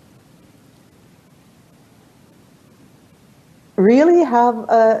really have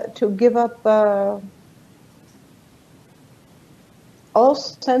to give up all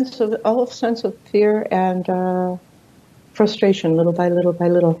sense of fear and frustration, little by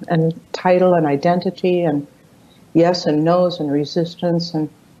little, and title and identity and yes and no's and resistance, and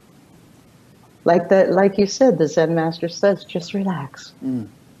like you said, the Zen master says, just relax.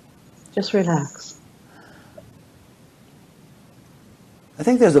 Just relax. I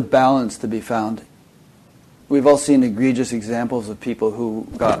think there's a balance to be found we've all seen egregious examples of people who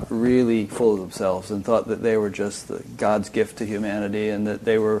got really full of themselves and thought that they were just God's gift to humanity and that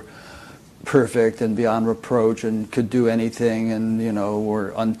they were perfect and beyond reproach and could do anything and,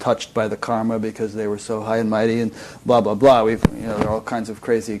 were untouched by the karma because they were so high and mighty and blah, blah, blah. There are all kinds of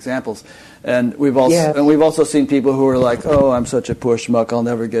crazy examples. And we've also seen people who are like, oh, I'm such a poor schmuck, I'll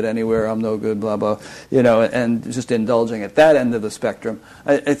never get anywhere, I'm no good, blah, blah, and just indulging at that end of the spectrum.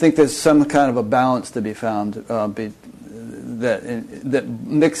 I think there's some kind of a balance to be found that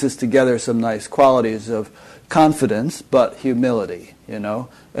mixes together some nice qualities of confidence, but humility,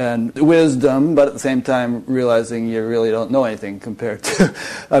 and wisdom, but at the same time realizing you really don't know anything compared to,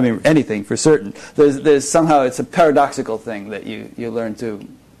 anything for certain. There's somehow, it's a paradoxical thing that you learn to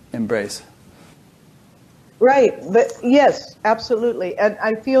embrace. Right, but yes, absolutely. And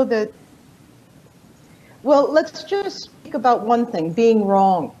I feel that, well, let's just speak about one thing, being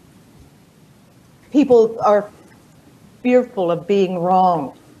wrong. People are fearful of being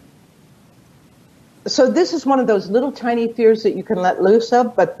wrong. So this is one of those little tiny fears that you can let loose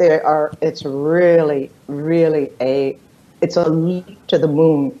of, but it's really, really it's a leap to the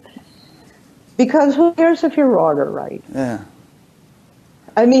moon. Because who cares if you're wrong or right? Yeah.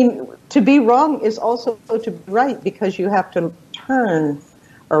 To be wrong is also to be right, because you have to turn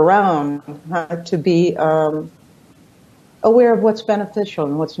around to be aware of what's beneficial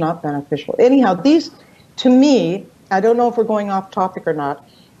and what's not beneficial. Anyhow, these, to me, I don't know if we're going off topic or not,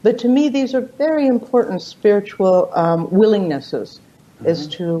 but to me, these are very important spiritual willingnesses, is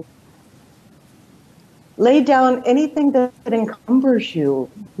to lay down anything that encumbers you,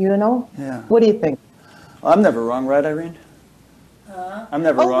 Yeah. What do you think? I'm never wrong, right, Irene? I'm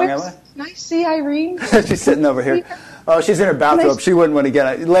never wrong, am I? Can I see Irene? She's sitting over here. Oh, she's in her bathrobe. She wouldn't want to get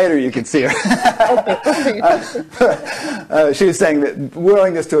out. Later you can see her. Okay. She was saying that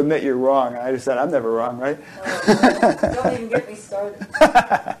willingness to admit you're wrong. I just said, I'm never wrong, right? Don't even get me started.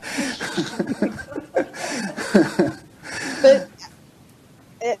 But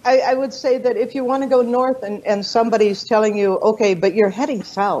I would say that if you want to go north and somebody's telling you, okay, but you're heading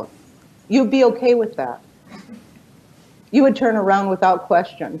south, you'd be okay with that. You would turn around without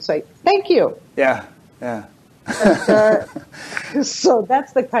question and say, thank you. Yeah. But, so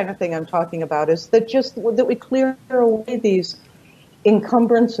that's the kind of thing I'm talking about, is that that we clear away these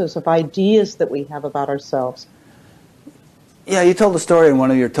encumbrances of ideas that we have about ourselves. Yeah, you told a story in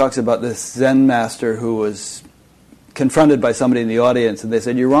one of your talks about this Zen master who was confronted by somebody in the audience, and they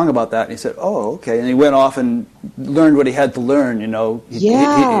said, you're wrong about that. And he said, oh, okay. And he went off and learned what he had to learn,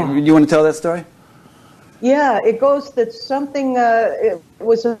 Yeah. You want to tell that story? Yeah, it goes that something, it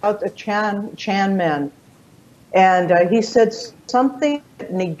was about a Chan man. And he said something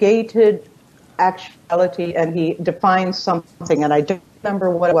that negated actuality, and he defined something, and I don't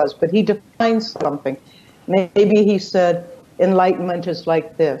remember what it was, but he defined something. Maybe he said, enlightenment is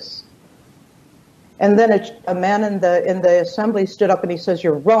like this. And then a man in the assembly stood up and he says,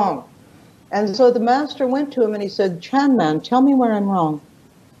 you're wrong. And so the master went to him and he said, Chan man, tell me where I'm wrong.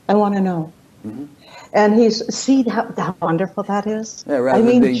 I want to know. Mm-hmm. And see how wonderful that is? Yeah, rather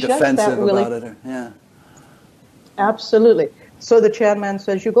than being defensive about it. Yeah. Absolutely. So the Chan man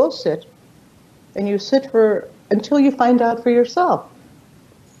says, you go sit, and you sit until you find out for yourself.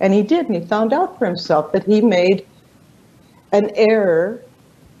 And he did, and he found out for himself that he made an error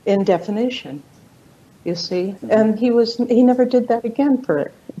in definition, you see. Mm-hmm. And he never did that again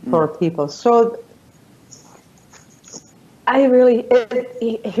for people. So I really,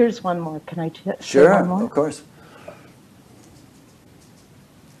 here's one more. Can I Sure, one more? Of course.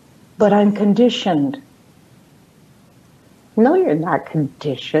 But I'm conditioned. No, you're not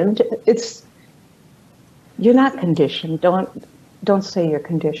conditioned. You're not conditioned. Don't say you're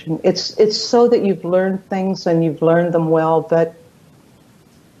conditioned. It's so that you've learned things and you've learned them well, but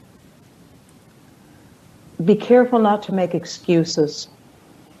be careful not to make excuses.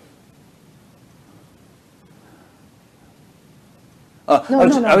 I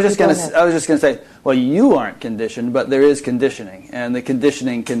was just going to say, well, you aren't conditioned, but there is conditioning, and the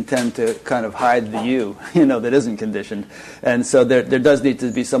conditioning can tend to kind of hide the you, that isn't conditioned, and so there does need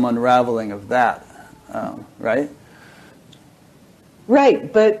to be some unraveling of that, right?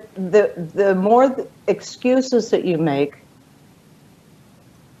 Right, but the more excuses that you make,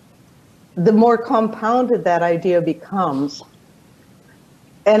 the more compounded that idea becomes,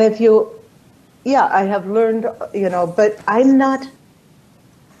 and if I have learned, but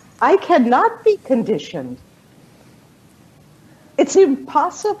I cannot be conditioned. It's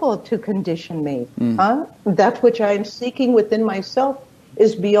impossible to condition me. That which I am seeking within myself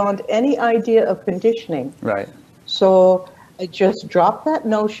is beyond any idea of conditioning. Right. So I just drop that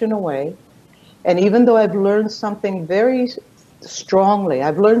notion away, And even though I've learned something very strongly,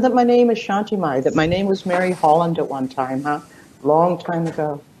 I've learned that my name is Shantimai, that my name was Mary Holland at one time, long time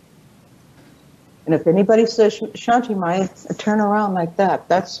ago. And if anybody says Shantimai, turn around like that.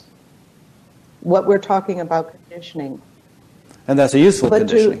 That's what we're talking about conditioning. And that's a useful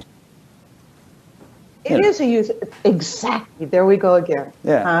conditioning. It is a use. Exactly. There we go again.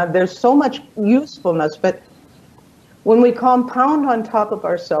 Yeah. There's so much usefulness, but when we compound on top of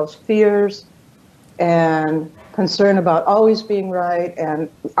ourselves fears and concern about always being right, and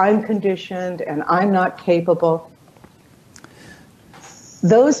I'm conditioned and I'm not capable,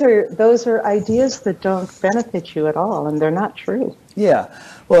 those are ideas that don't benefit you at all, and they're not true. Yeah.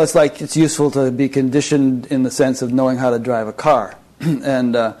 Well, it's like it's useful to be conditioned in the sense of knowing how to drive a car.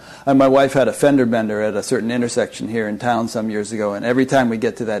 And my wife had a fender bender at a certain intersection here in town some years ago, and every time we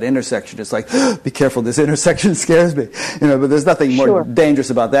get to that intersection, it's like, be careful, this intersection scares me. But there's nothing more dangerous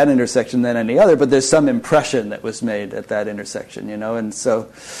about that intersection than any other, but there's some impression that was made at that intersection, and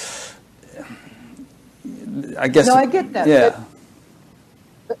so I guess... No, I get that. Yeah.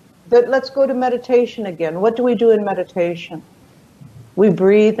 But let's go to meditation again. What do we do in meditation? We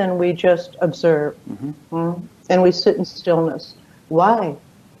breathe and we just observe. Mm-hmm. And we sit in stillness. Why?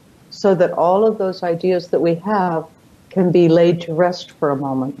 So that all of those ideas that we have can be laid to rest for a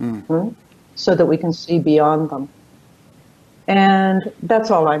moment. So that we can see beyond them. And that's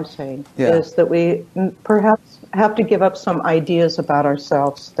all I'm saying, is that we perhaps have to give up some ideas about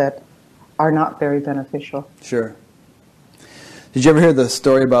ourselves that are not very beneficial. Sure. Did you ever hear the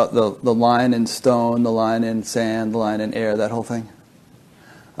story about the line in stone, the line in sand, the line in air, that whole thing?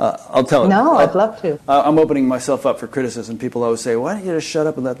 I'll tell it. No, I'd love to. I'm opening myself up for criticism. People always say, why don't you just shut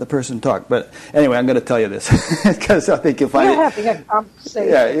up and let the person talk? But anyway, I'm going to tell you this because I think you'll find We're having a conversation.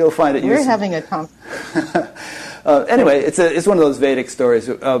 Yeah, you'll find it useful. We're having a conversation. Anyway, it's one of those Vedic stories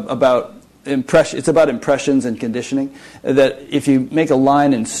about impression. It's about impressions and conditioning. That if you make a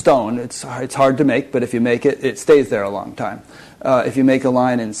line in stone, it's hard to make, but if you make it, it stays there a long time. If you make a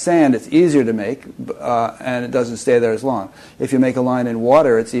line in sand, it's easier to make, and it doesn't stay there as long. If you make a line in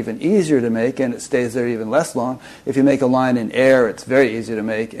water, it's even easier to make, and it stays there even less long. If you make a line in air, it's very easy to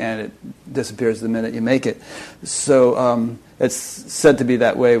make, and it disappears the minute you make it. So it's said to be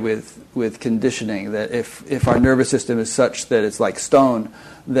that way with conditioning, that if our nervous system is such that it's like stone,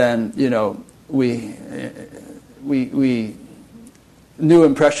 then we new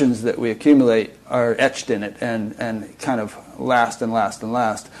impressions that we accumulate are etched in it and kind of last and last and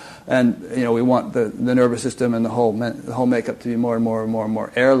last. And we want the nervous system and the whole makeup to be more and more and more and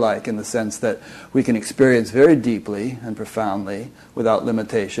more air-like, in the sense that we can experience very deeply and profoundly without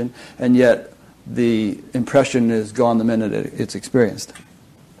limitation, and yet the impression is gone the minute it's experienced.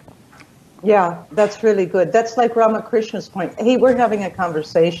 Yeah, that's really good. That's like Ramakrishna's point. Hey, we're having a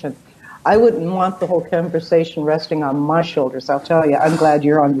conversation. I wouldn't want the whole conversation resting on my shoulders, I'll tell you. I'm glad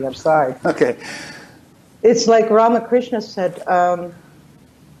you're on the other side. Okay. It's like Ramakrishna said, a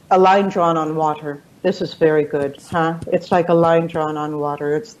line drawn on water. This is very good, huh? It's like a line drawn on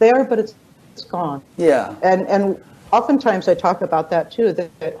water. It's there, but it's gone. Yeah. And oftentimes I talk about that too,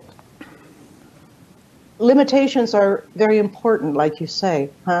 that limitations are very important, like you say,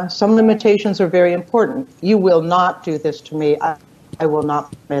 huh? Some limitations are very important. You will not do this to me. I will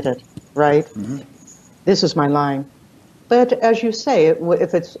not permit it. Right? Mm-hmm. This is my line. But as you say,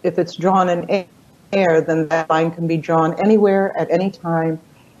 if it's drawn in air, then that line can be drawn anywhere at any time,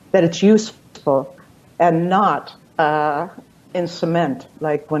 that it's useful, and not in cement,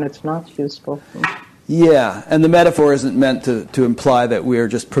 like when it's not useful. Yeah, and the metaphor isn't meant to imply that we're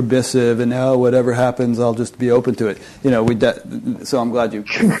just permissive and whatever happens, I'll just be open to it. So I'm glad you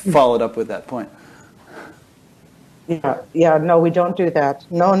followed up with that point. Yeah, no, we don't do that.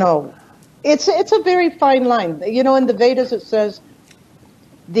 No. It's a very fine line. In the Vedas it says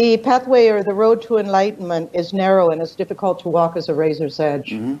the pathway or the road to enlightenment is narrow and as difficult to walk as a razor's edge.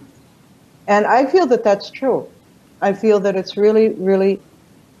 Mm-hmm. And I feel that that's true. I feel that it's really, really,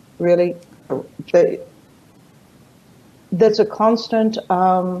 really true. That's a constant,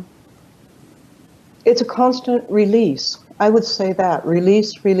 it's a constant release. I would say that.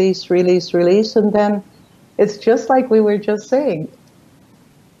 Release, and then it's just like we were just saying.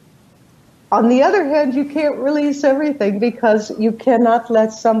 On the other hand, you can't release everything because you cannot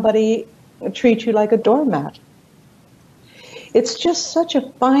let somebody treat you like a doormat. It's just such a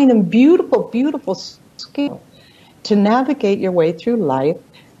fine and beautiful, beautiful skill to navigate your way through life,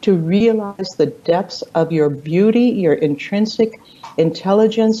 to realize the depths of your beauty, your intrinsic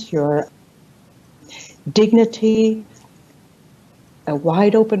intelligence, your dignity, a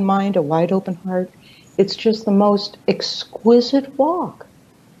wide open mind, a wide open heart. It's just the most exquisite walk.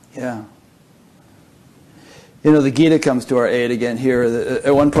 Yeah. You know, the Gita comes to our aid again here.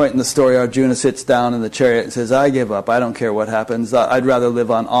 At one point in the story, Arjuna sits down in the chariot and says, I give up. I don't care what happens. I'd rather live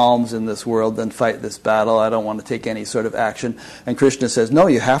on alms in this world than fight this battle. I don't want to take any sort of action. And Krishna says, no,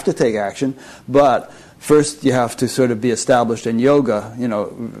 you have to take action, but first you have to sort of be established in yoga. You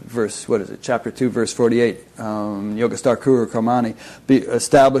know, chapter 2, verse 48, Yogastar Kuru Karmani. Be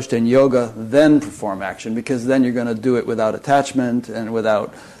established in yoga, then perform action, because then you're going to do it without attachment and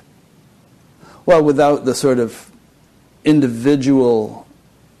without the sort of individual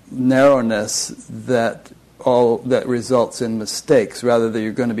narrowness that results in mistakes, rather that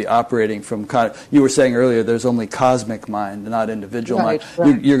you're going to be operating from you were saying earlier, there's only cosmic mind, not individual mind.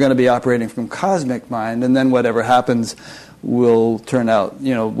 Right. You're going to be operating from cosmic mind, and then whatever happens will turn out,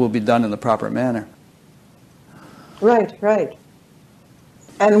 will be done in the proper manner. Right.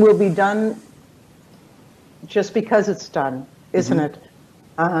 And will be done just because it's done, isn't it?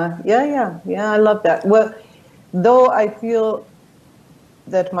 Yeah, I love that. Well, though I feel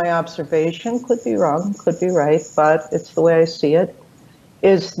that my observation could be wrong, could be right, but it's the way I see it,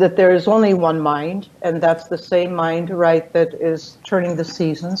 is that there is only one mind, and that's the same mind, right, that is turning the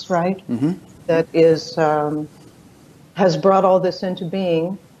seasons, right? Mm-hmm. That is has brought all this into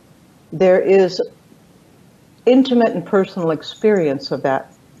being. There is intimate and personal experience of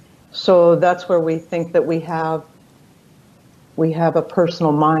that. So that's where we think that we have a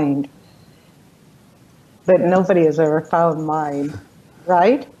personal mind. But nobody has ever found mind,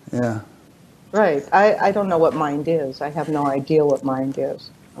 right? Yeah. Right. I don't know what mind is. I have no idea what mind is.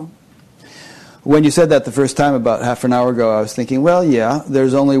 When you said that the first time about half an hour ago, I was thinking, well, yeah,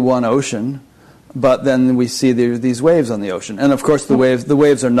 there's only one ocean, but then we see these waves on the ocean. And of course the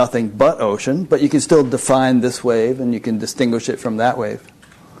waves are nothing but ocean, but you can still define this wave and you can distinguish it from that wave.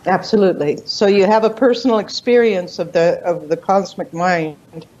 Absolutely. So you have a personal experience of the cosmic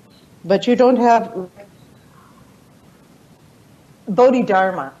mind, but you don't have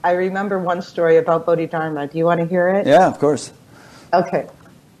Bodhidharma. I remember one story about Bodhidharma. Do you want to hear it? Yeah, of course. Okay.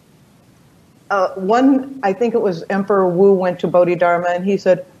 I think it was Emperor Wu went to Bodhidharma and he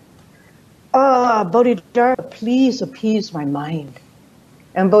said, Bodhidharma, please appease my mind.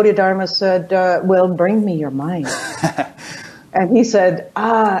 And Bodhidharma said, well, bring me your mind. And he said,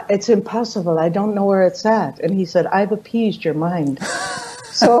 it's impossible. I don't know where it's at. And he said, I've appeased your mind.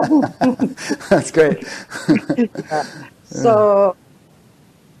 So that's great. So,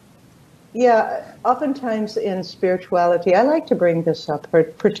 yeah, oftentimes in spirituality, I like to bring this up,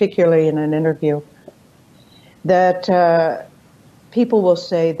 particularly in an interview, that people will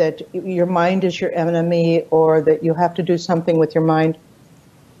say that your mind is your enemy or that you have to do something with your mind.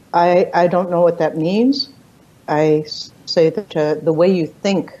 I don't know what that means. I say that the way you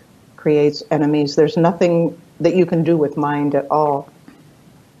think creates enemies. There's nothing that you can do with mind at all.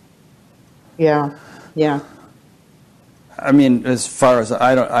 Yeah. I mean, as far as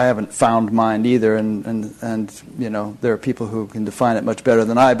I haven't found mind either, and there are people who can define it much better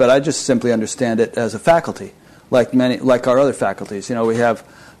than I. But I just simply understand it as a faculty, like our other faculties. We have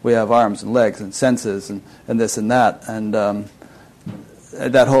arms and legs and senses and this and that, and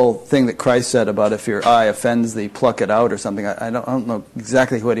that whole thing that Christ said about if your eye offends thee, pluck it out or something. I don't know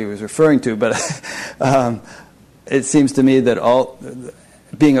exactly what he was referring to, but it seems to me that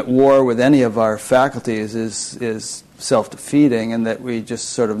being at war with any of our faculties is self-defeating, and that we just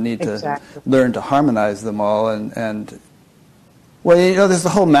sort of need to learn to harmonize them all. And there's the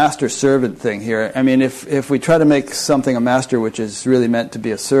whole master-servant thing here. I mean, if we try to make something a master which is really meant to be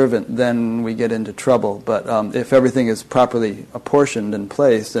a servant, then we get into trouble. But if everything is properly apportioned and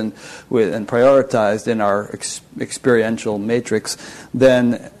placed and prioritized in our experiential matrix,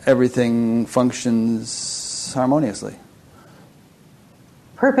 then everything functions harmoniously.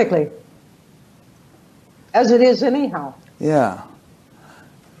 Perfectly. As it is anyhow. Yeah.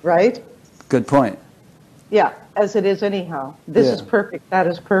 Right? Good point. Yeah, as it is anyhow. This is perfect, that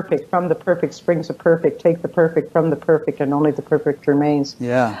is perfect. From the perfect springs the perfect. Take the perfect from the perfect, and only the perfect remains.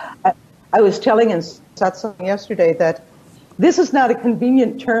 Yeah. I was telling in satsang yesterday that this is not a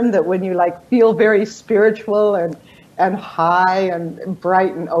convenient term that when you feel very spiritual and high and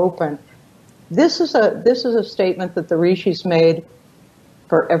bright and open. This is a statement that the rishis made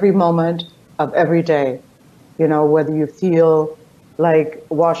for every moment of every day. Whether you feel like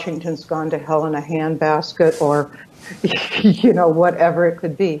Washington's gone to hell in a handbasket or, whatever it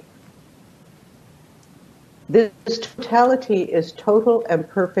could be. This totality is total and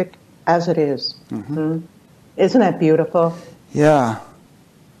perfect as it is. Mm-hmm. Isn't that beautiful? Yeah.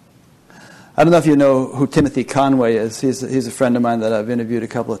 I don't know if you know who Timothy Conway is. He's a friend of mine that I've interviewed a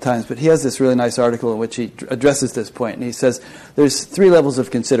couple of times, but he has this really nice article in which he addresses this point, and he says there's 3 levels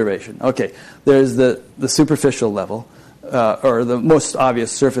of consideration. Okay, there's the superficial level, or the most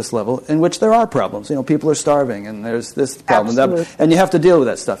obvious surface level, in which there are problems. People are starving, and there's this problem, and you have to deal with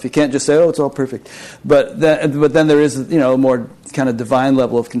that stuff. You can't just say, "Oh, it's all perfect." But then there is, a more kind of divine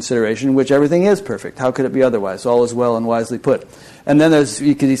level of consideration, in which everything is perfect. How could it be otherwise? All is well and wisely put. And then there's,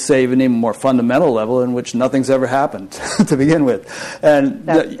 you could say, even more fundamental level in which nothing's ever happened to begin with. And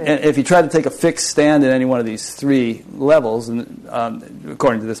if you try to take a fixed stand in any one of these 3 levels, and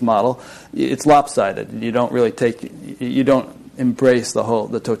according to this model, it's lopsided. You don't really you don't embrace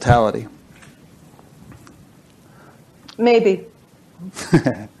the totality. Maybe.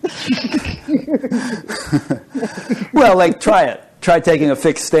 Well, try it. Try taking a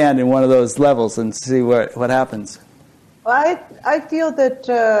fixed stand in one of those levels and see what happens. Well, I feel that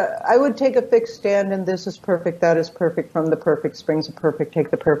I would take a fixed stand, and this is perfect, that is perfect, from the perfect springs a perfect, take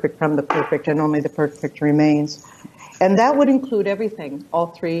the perfect from the perfect, and only the perfect remains. And that would include everything, all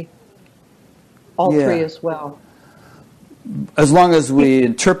three as well. As long as we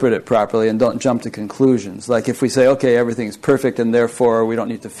interpret it properly and don't jump to conclusions. Like if we say, okay, everything is perfect and therefore we don't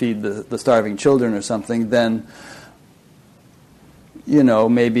need to feed the starving children or something, then,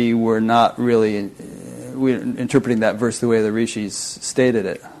 maybe we're not really we're interpreting that verse the way the rishis stated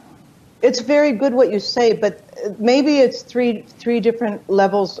it. It's very good what you say, but maybe it's three different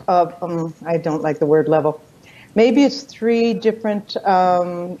levels of, I don't like the word level. Maybe it's 3 different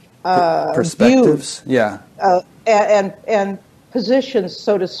perspectives, views, and positions,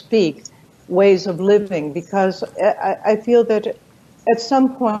 so to speak, ways of living. Because I feel that at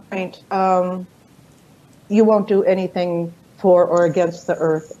some point you won't do anything for or against the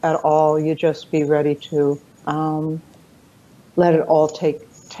earth at all. You just be ready to let it all take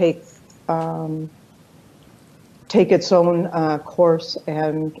its own course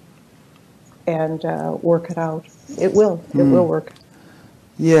and work it out. It will work.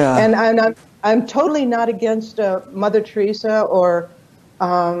 Yeah. And I'm totally not against Mother Teresa or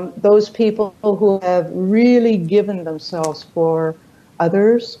those people who have really given themselves for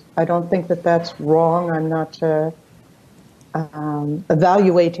others. I don't think that that's wrong. I'm not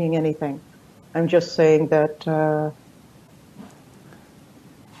evaluating anything. I'm just saying that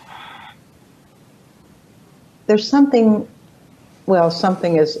there's something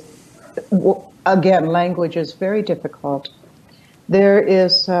is, again, language is very difficult. There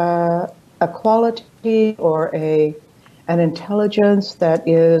is a quality or an intelligence that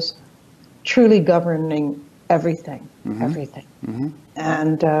is truly governing everything, everything. Mm-hmm.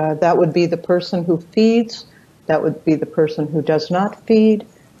 And that would be the person who feeds, that would be the person who does not feed,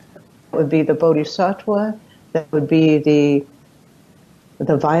 that would be the bodhisattva, that would be the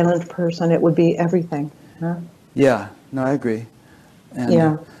violent person, it would be everything. Huh? Yeah, no, I agree.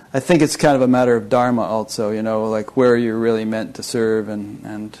 And I think it's kind of a matter of dharma also, like where you're really meant to serve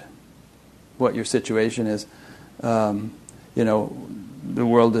and what your situation is. The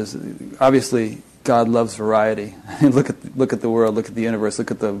world is, obviously, God loves variety. look at the world, look at the universe, look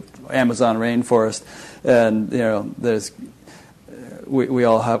at the Amazon rainforest, and we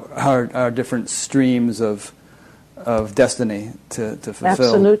all have our different streams of destiny to fulfill.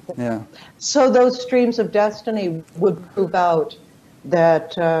 Absolutely. Yeah. So those streams of destiny would prove out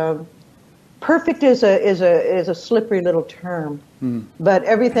that perfect is a slippery little term, but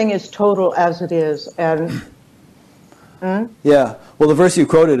everything is total as it is. And yeah, well, the verse you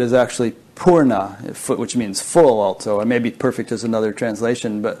quoted is actually purna, which means full also, and maybe perfect is another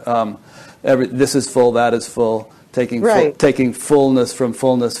translation. But this is full, that is full. Taking fullness from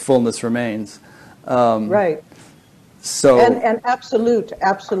fullness, fullness remains. Right. So and absolute.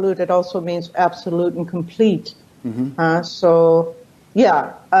 It also means absolute and complete. Mm-hmm.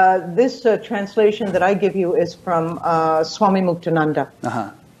 This translation that I give you is from Swami Muktananda.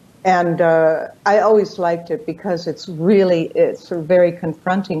 Uh-huh. And I always liked it because it's very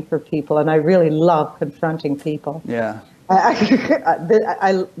confronting for people, and I really love confronting people. Yeah.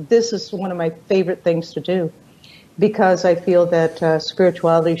 This is one of my favorite things to do because I feel that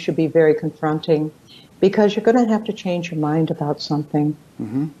spirituality should be very confronting because you're going to have to change your mind about something.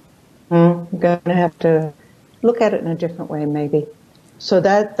 Mm-hmm. You're going to have to look at it in a different way, maybe. So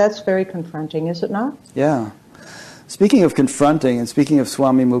that's very confronting, is it not? Yeah. Speaking of confronting, and speaking of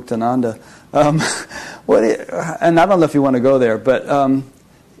Swami Muktananda, and I don't know if you want to go there, but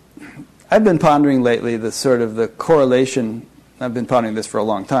I've been pondering lately the correlation. I've been pondering this for a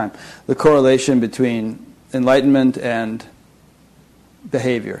long time. The correlation between enlightenment and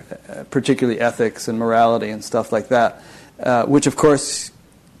behavior, particularly ethics and morality and stuff like that, which of course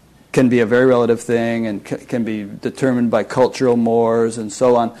can be a very relative thing and can be determined by cultural mores and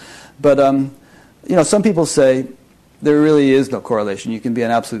so on. But, some people say there really is no correlation. You can be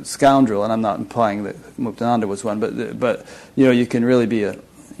an absolute scoundrel, and I'm not implying that Muktananda was one, but you can really be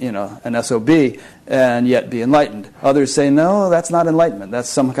an SOB and yet be enlightened. Others say, no, that's not enlightenment. That's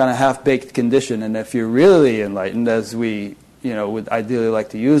some kind of half-baked condition, and if you're really enlightened, as we would ideally like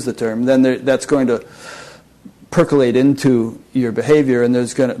to use the term, then that's going to percolate into your behavior, and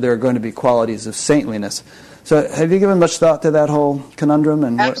there are going to be qualities of saintliness. So have you given much thought to that whole conundrum?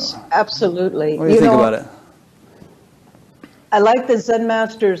 And absolutely. What do you think about it? I like the Zen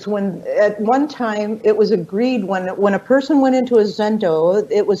masters when at one time it was agreed when a person went into a zendo,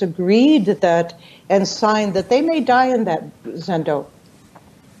 it was agreed that and signed that they may die in that zendo.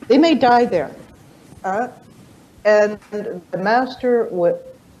 They may die there. And the master would,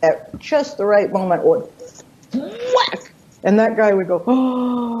 at just the right moment, would whack, and that guy would go,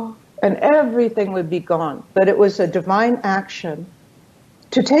 oh, and everything would be gone. But it was a divine action.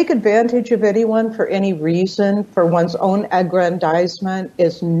 To take advantage of anyone for any reason, for one's own aggrandizement,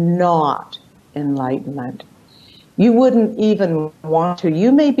 is not enlightenment. You wouldn't even want to.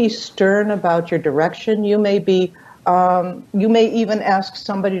 You may be stern about your direction. You may even ask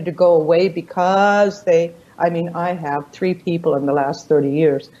somebody to go away because I have 3 people in the last 30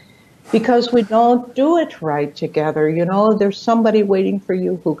 years. Because we don't do it right together. There's somebody waiting for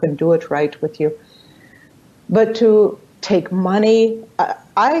you who can do it right with you. But to take money,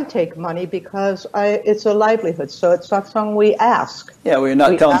 I take money because it's a livelihood, so it's not something we ask. Yeah, we're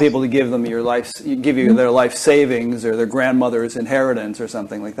not telling people to give them their life savings or their grandmother's inheritance or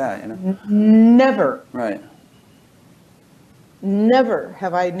something like that, Never. Right. Never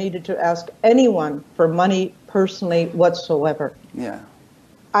have I needed to ask anyone for money personally whatsoever. Yeah.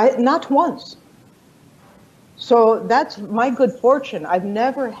 Not once. So that's my good fortune. I've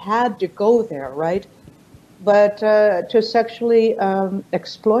never had to go there, right? But to sexually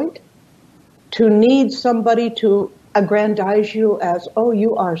exploit, to need somebody to aggrandize you as, oh,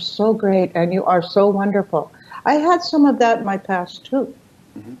 you are so great and you are so wonderful. I had some of that in my past too.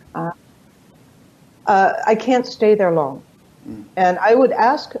 Mm-hmm. I can't stay there long. Mm. And I would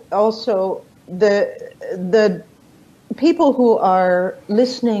ask also the people who are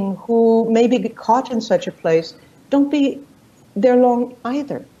listening who maybe get caught in such a place, don't be there long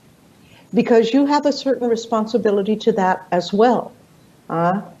either. Because you have a certain responsibility to that as well.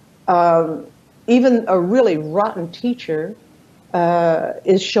 Even a really rotten teacher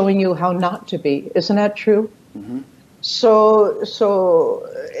is showing you how not to be. Isn't that true? Mm-hmm. So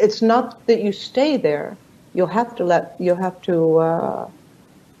it's not that you stay there. You have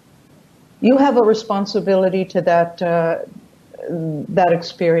a responsibility to that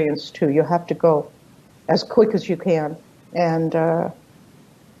experience too. You have to go as quick as you can, and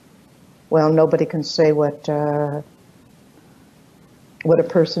nobody can say what a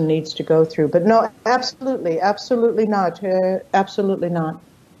person needs to go through. But no, absolutely not. Absolutely not.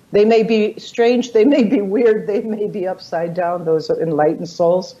 They may be strange, they may be weird, they may be upside down, those enlightened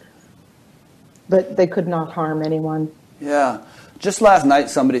souls, but they could not harm anyone. Yeah. Just last night,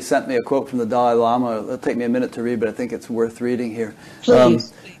 somebody sent me a quote from the Dalai Lama. It'll take me a minute to read, but I think it's worth reading here.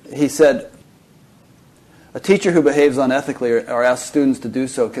 Please. He said, a teacher who behaves unethically or asks students to do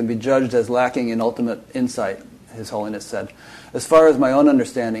so can be judged as lacking in ultimate insight, His Holiness said. As far as my own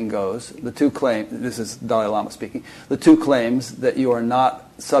understanding goes, this is Dalai Lama speaking, the 2 claims that you are not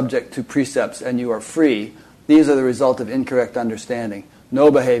subject to precepts and you are free, these are the result of incorrect understanding. No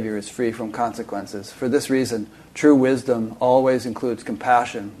behavior is free from consequences. For this reason, true wisdom always includes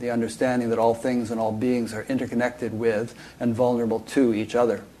compassion, the understanding that all things and all beings are interconnected with and vulnerable to each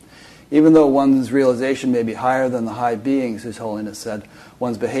other. Even though one's realization may be higher than the high beings, His Holiness said,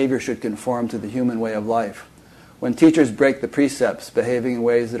 one's behavior should conform to the human way of life. When teachers break the precepts, behaving in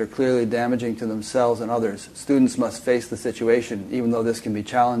ways that are clearly damaging to themselves and others, students must face the situation, even though this can be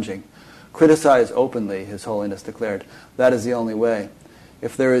challenging. Criticize openly, His Holiness declared. That is the only way.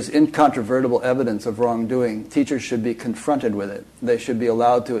 If there is incontrovertible evidence of wrongdoing, teachers should be confronted with it. They should be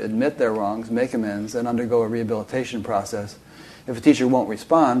allowed to admit their wrongs, make amends, and undergo a rehabilitation process. If a teacher won't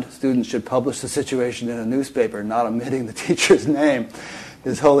respond, students should publish the situation in a newspaper, not omitting the teacher's name,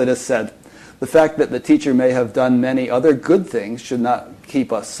 His Holiness said. The fact that the teacher may have done many other good things should not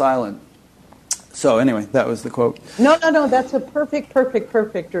keep us silent. So anyway, that was the quote. No, that's a perfect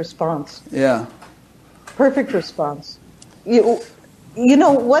response. Yeah. Perfect response. You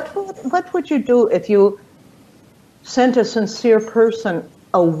know, what would you do if you sent a sincere person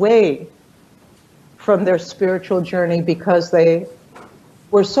away from their spiritual journey because they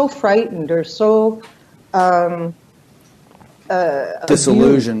were so frightened or so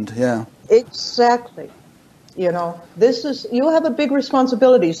disillusioned. Yeah. Exactly. You know, you have a big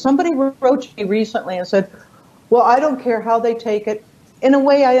responsibility. Somebody wrote to me recently and said, well, I don't care how they take it. In a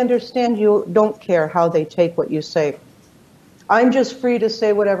way, I understand you don't care how they take what you say. I'm just free to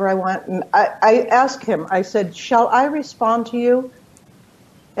say whatever I want. And I asked him, I said, shall I respond to you?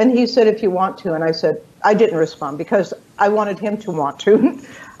 And he said, if you want to. And I said, I didn't respond because I wanted him to want to.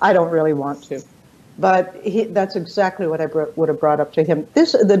 I don't really want to. But that's exactly what I would have brought up to him.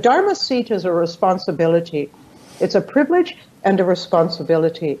 The Dharma seat is a responsibility. It's a privilege and a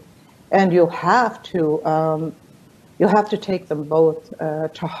responsibility. And you'll have to take them both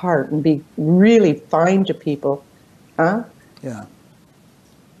to heart and be really fine to people. Huh? Yeah.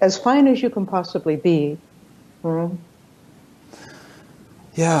 As fine as you can possibly be.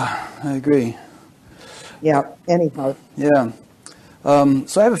 Yeah, I agree. Yeah, anyhow. Yeah.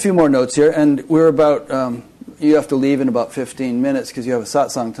 So I have a few more notes here, and we're about, you have to leave in about 15 minutes because you have a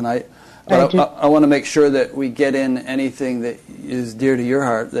satsang tonight. But I want to make sure that we get in anything that is dear to your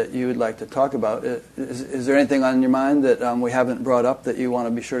heart that you would like to talk about. Is there anything on your mind that we haven't brought up that you want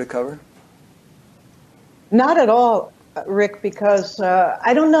to be sure to cover? Not at all, Rick, because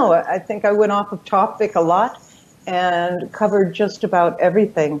I don't know. I think I went off of topic a lot and covered just about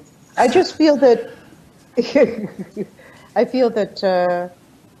everything. I just feel that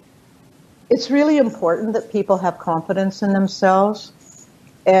it's really important that people have confidence in themselves,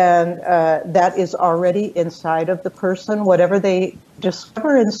 and that is already inside of the person. Whatever they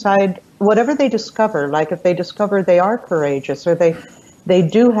discover inside, whatever they discover, like if they discover they are courageous, or they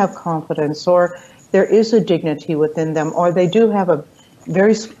do have confidence, or there is a dignity within them, or they do have a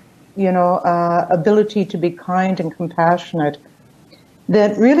very, ability to be kind and compassionate,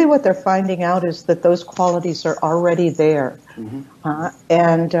 that really what they're finding out is that those qualities are already there.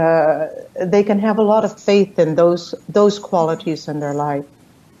 And they can have a lot of faith in those qualities in their life.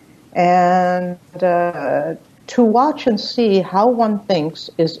 And to watch and see how one thinks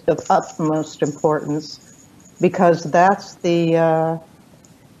is of utmost importance, because that's the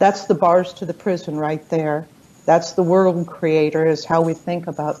bars to the prison right there. That's the world creator, is how we think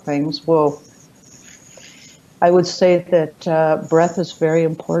about things. Well, I would say that breath is very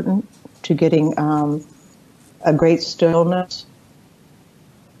important to getting a great stillness.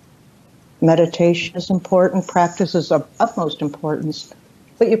 Meditation is important. Practice is of utmost importance.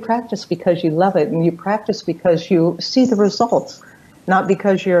 But you practice because you love it, and you practice because you see the results, not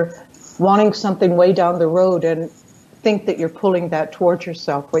because you're wanting something way down the road and think that you're pulling that towards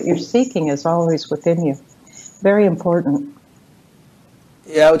yourself. What you're seeking is always within you. Very important.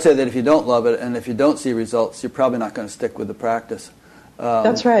 Yeah, I would say that if you don't love it and if you don't see results, you're probably not going to stick with the practice.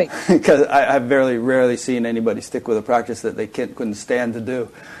 That's right. Because I've very rarely seen anybody stick with a practice that they couldn't stand to do.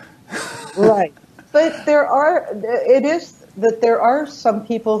 Right. But there are some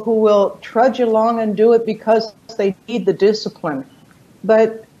people who will trudge along and do it because they need the discipline.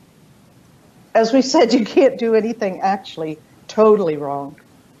 But as we said, you can't do anything actually totally wrong.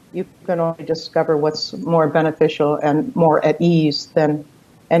 You can only discover what's more beneficial and more at ease than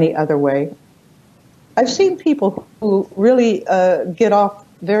any other way. I've seen people who really get off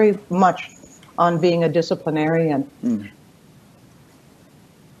very much on being a disciplinarian.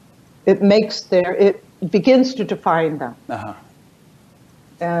 It begins to define them.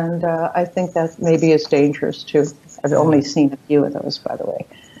 And I think that maybe is dangerous too. I've only seen a few of those, by the way.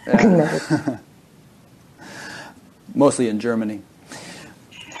 Yeah. Mostly in Germany.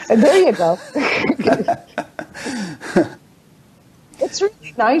 There you go. It's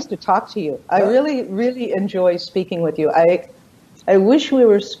really nice to talk to you. I really, really enjoy speaking with you. I wish we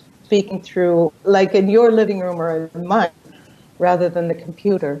were speaking through, like in your living room or in mine, rather than the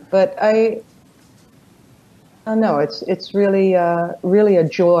computer. But I don't know. It's really, really a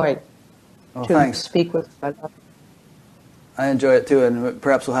joy to speak with you. I enjoy it too, and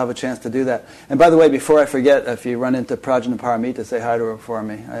perhaps we'll have a chance to do that. And by the way, before I forget, if you run into Prajnaparamita, say hi to her for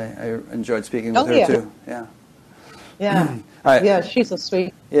me. I enjoyed speaking with her too. Yeah. Yeah. Yeah, she's a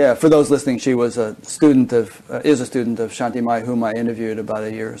sweet. Yeah, for those listening, she was is a student of Shanti Mai, whom I interviewed about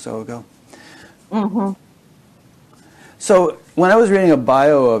a year or so ago. So when I was reading a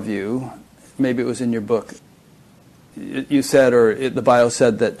bio of you, maybe it was in your book, you said, the bio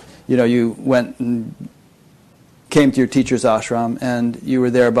said that you went and came to your teacher's ashram, and you were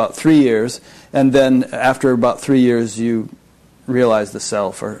there about 3 years, and then after about 3 years you realized the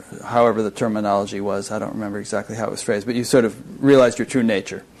self, or however the terminology was. I don't remember exactly how it was phrased, but you sort of realized your true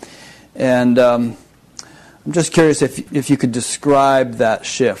nature. And I'm just curious if you could describe that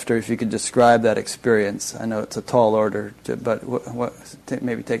shift, or if you could describe that experience. I know it's a tall order, but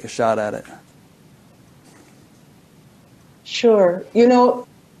maybe take a shot at it. Sure. You know,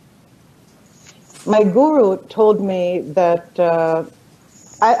 my guru told me that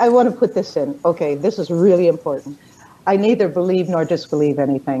I want to put this in. Okay, this is really important. I neither believe nor disbelieve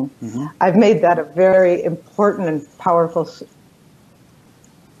anything. Mm-hmm. I've made that a very important and powerful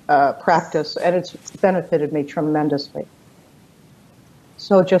practice, and it's benefited me tremendously.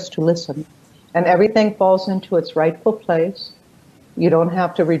 So just to listen. And everything falls into its rightful place. You don't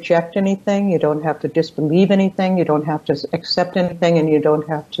have to reject anything. You don't have to disbelieve anything. You don't have to accept anything, and you don't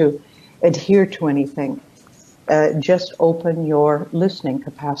have to adhere to anything. Just open your listening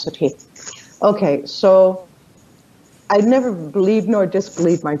capacity. Okay, so I never believed nor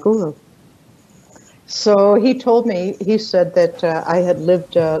disbelieved my guru. So he told me, he said that I had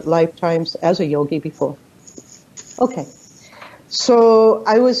lived lifetimes as a yogi before. Okay. So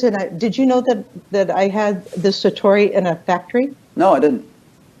I was did you know that I had the Satori in a factory? No, I didn't.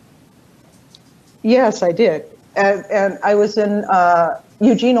 Yes, I did. And I was in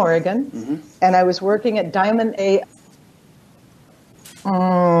Eugene, Oregon, mm-hmm. and I was working at Diamond A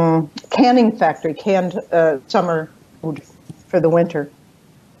canning factory, canned summer food for the winter.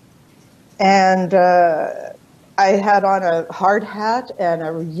 And I had on a hard hat and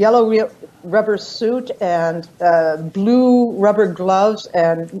a yellow rubber suit and blue rubber gloves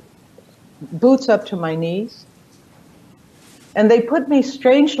and boots up to my knees. And they put me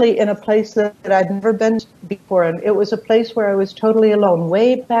strangely in a place that I'd never been before. And it was a place where I was totally alone,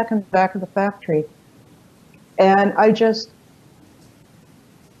 way back in the back of the factory. And I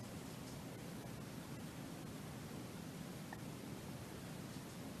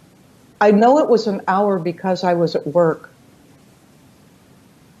know it was an hour because I was at work.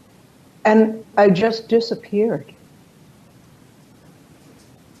 And I just disappeared.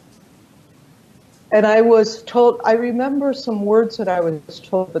 And I was told, I remember some words that I was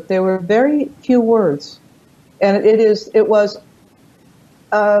told, but there were very few words. And it was,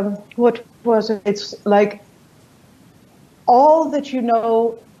 what was it? It's like, all that you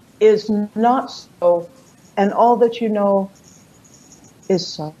know is not so, and all that you know is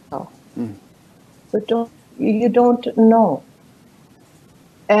so. Mm. But you don't know.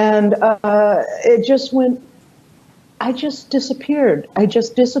 And it just went, I just disappeared.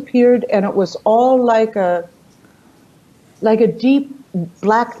 And it was all like a deep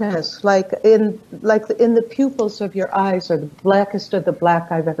blackness, like in the pupils of your eyes are the blackest of the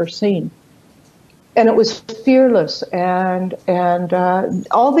black I've ever seen. And it was fearless, and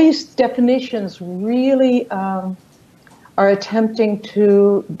all these definitions really are attempting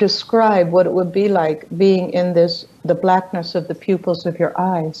to describe what it would be like being in the blackness of the pupils of your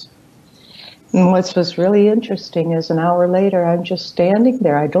eyes. And what was really interesting is an hour later, I'm just standing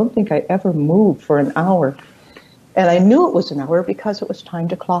there. I don't think I ever moved for an hour. And I knew it was an hour because it was time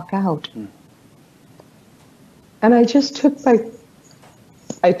to clock out. Mm. And I just took my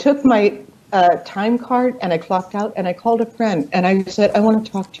time card and I clocked out and I called a friend and I said, I want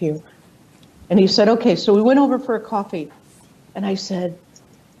to talk to you. And he said, okay. So we went over for a coffee. And I said,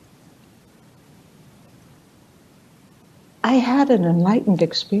 I had an enlightened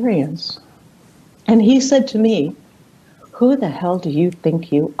experience. And he said to me, who the hell do you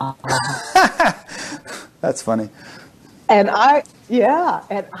think you are? That's funny. And I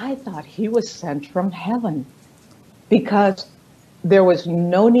thought he was sent from heaven because there was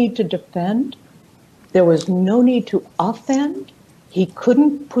no need to defend. There was no need to offend. He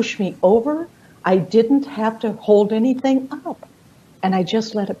couldn't push me over. I didn't have to hold anything up. And I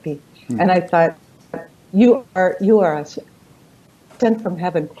just let it be. And I thought, you are sent from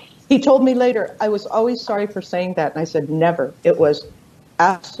heaven. He told me later, I was always sorry for saying that. And I said, never. It was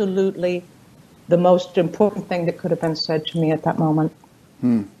absolutely the most important thing that could have been said to me at that moment.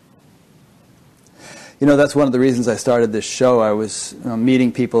 Hmm. You know, that's one of the reasons I started this show. I was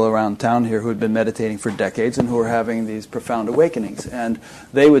meeting people around town here who had been meditating for decades and who were having these profound awakenings. And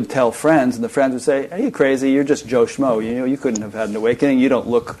they would tell friends, and the friends would say, are you crazy? You're just Joe Schmo. You know, you couldn't have had an awakening. You don't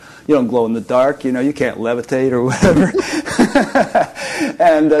glow in the dark. You know, you can't levitate or whatever.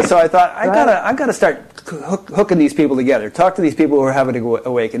 And so I thought, I gotta start hooking these people together. Talk to these people who are having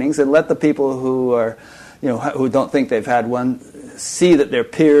awakenings and let the people who are, who don't think they've had one see that their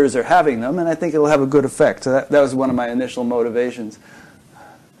peers are having them, and I think it'll have a good effect. So that was one of my initial motivations.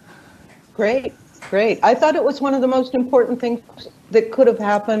 Great. I thought it was one of the most important things that could have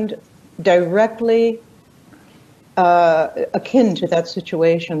happened directly akin to that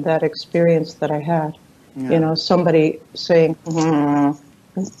situation, that experience that I had. Yeah. Somebody saying,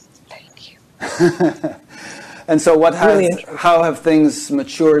 thank you. And so how have things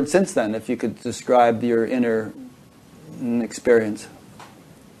matured since then, if you could describe your inner experience?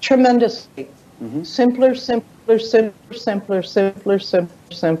 Tremendously. Mm-hmm. Simpler, simpler, simpler, simpler,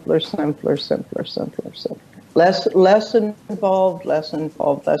 simpler, simpler, simpler, simpler, simpler. Less involved, less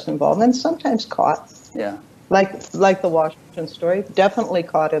involved, less involved, and sometimes caught. Yeah. Like the Washington story, definitely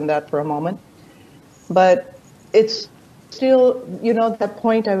caught in that for a moment. But it's still, that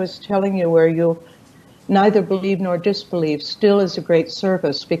point I was telling you where you neither believe nor disbelieve still is a great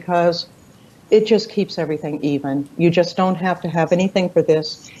service because it just keeps everything even. You just don't have to have anything for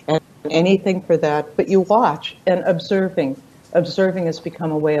this and anything for that, but you watch and observing. Observing has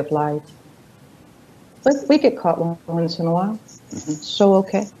become a way of life. But we get caught once in a while. Mm-hmm. So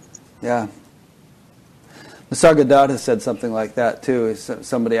okay. Yeah. Nisargadatta said something like that too.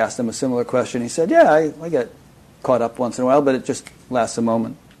 Somebody asked him a similar question. He said, yeah, I get caught up once in a while, but it just lasts a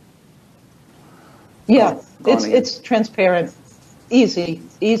moment. Yeah, it's transparent, easy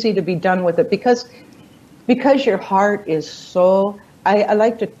to be done with it because your heart is so, I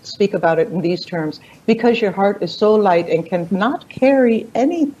like to speak about it in these terms, because your heart is so light and cannot carry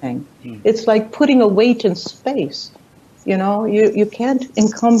anything. It's like putting a weight in space. You can't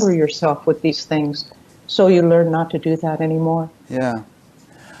encumber yourself with these things, so you learn not to do that anymore. Yeah.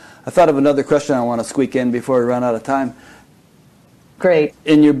 I thought of another question I want to squeak in before we run out of time. Great.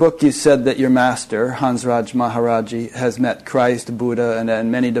 In your book, you said that your master, Hansraj Maharaji, has met Christ, Buddha,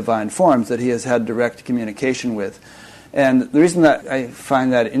 and many divine forms that he has had direct communication with. And the reason that I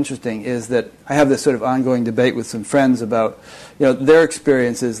find that interesting is that I have this sort of ongoing debate with some friends about, their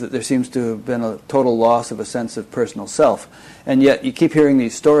experiences that there seems to have been a total loss of a sense of personal self. And yet you keep hearing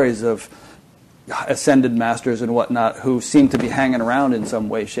these stories of ascended masters and whatnot who seem to be hanging around in some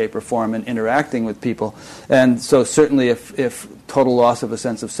way, shape, or form and interacting with people. And so certainly if total loss of a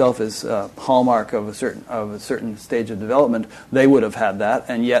sense of self is a hallmark of a certain stage of development, they would have had that,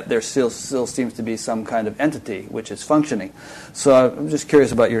 and yet there still seems to be some kind of entity which is functioning. So I'm just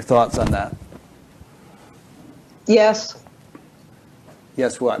curious about your thoughts on that. Yes.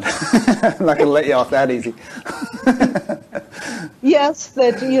 Yes, what? I'm not going to let you off that easy. Yes,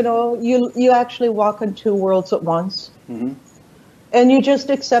 that, you actually walk in two worlds at once. Mm-hmm. And you just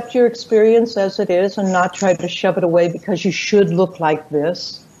accept your experience as it is and not try to shove it away because you should look like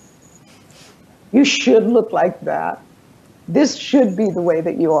this. You should look like that. This should be the way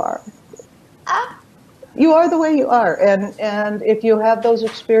that you are. You are the way you are. And if you have those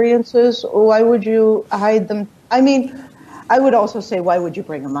experiences, why would you hide them? I mean, I would also say, why would you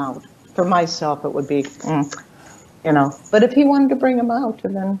bring them out? For myself, it would be, But if he wanted to bring them out,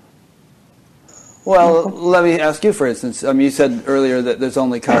 and then... Well, let me ask you, for instance. You said earlier that there's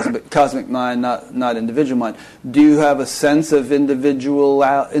only cosmic mind, not individual mind. Do you have a sense of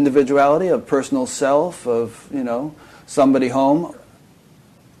individuality, of personal self, of, somebody home?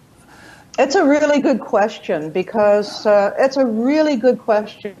 It's a really good question because it's a really good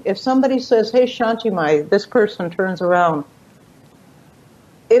question. If somebody says, hey, Shantimai, this person turns around.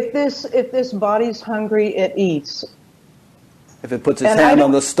 If this body's hungry, it eats. If it puts its hand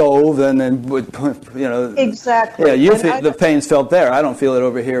on the stove, then Exactly. Yeah, you feel the pain's felt there. I don't feel it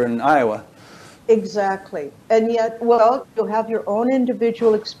over here in Iowa. Exactly. And yet, you'll have your own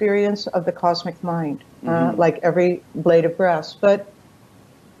individual experience of the cosmic mind, like every blade of grass. But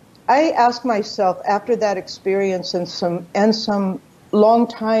I ask myself, after that experience and some long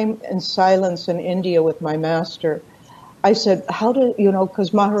time in silence in India with my master, I said,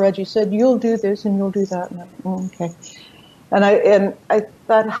 because Maharaji said, you'll do this and you'll do that. And okay. And I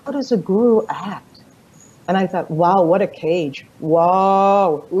thought, how does a guru act? And I thought, wow, what a cage.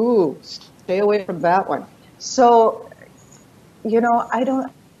 Wow. Ooh, stay away from that one. So,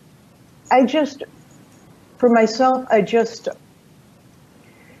 for myself, I just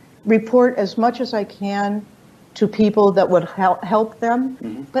report as much as I can to people that would help them.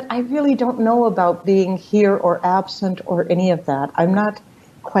 Mm-hmm. But I really don't know about being here or absent or any of that. I'm not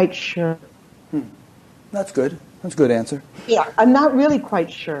quite sure. That's good. That's a good answer. Yeah, I'm not really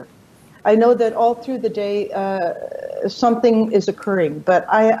quite sure. I know that all through the day something is occurring, but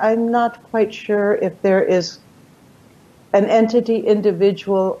I'm not quite sure if there is an entity,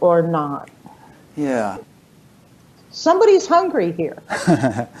 individual, or not. Yeah. Somebody's hungry here.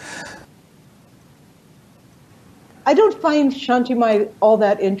 I don't find Shantimai all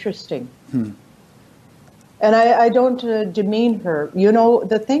that interesting. And I don't demean her.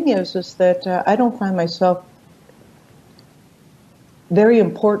 The thing is that I don't find myself very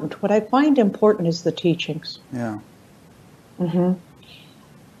important. What I find important is the teachings. Yeah. Mm-hmm.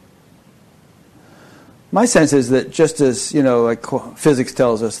 My sense is that just as, like physics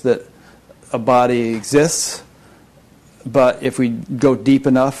tells us that a body exists, but if we go deep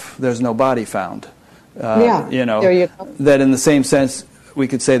enough, there's no body found. There you go. That in the same sense, we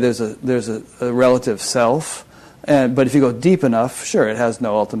could say there's a relative self, But if you go deep enough, sure, it has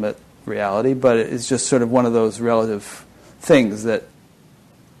no ultimate reality, but it's just sort of one of those relative things that,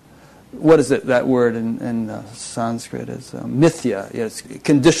 what is it, that word in Sanskrit is mithya. It's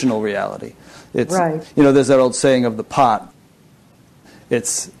conditional reality. It's, right. There's that old saying of the pot.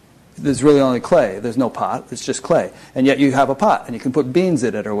 There's really only clay. There's no pot. It's just clay. And yet you have a pot, and you can put beans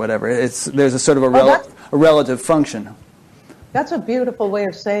in it or whatever. There's a sort of a relative function. That's a beautiful way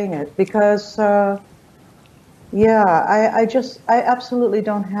of saying it, because, I absolutely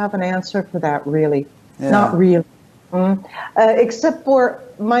don't have an answer for that, really. Yeah. Not really. Except for,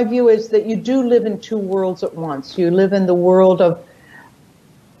 my view is that you do live in two worlds at once. You live in the world of,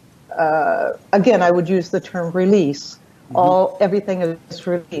 again, I would use the term release. Everything is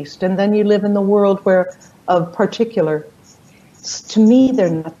released. And then you live in the world of particular. To me, they're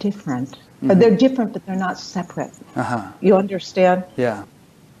not different. They're different, but they're not separate. You understand? Yeah.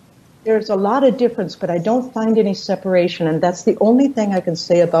 There's a lot of difference, but I don't find any separation, and that's the only thing I can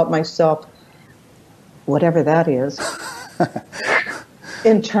say about myself, whatever that is,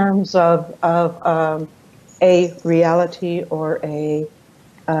 in terms of a reality or a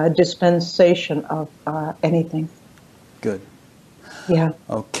dispensation of anything. Good. Yeah.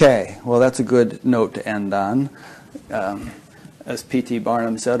 Okay. Well, that's a good note to end on. As P.T.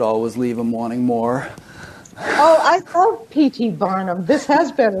 Barnum said, always leave them wanting more. Oh, I love P.T. Barnum. This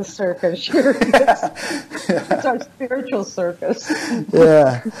has been a circus. Sure. It's our spiritual circus.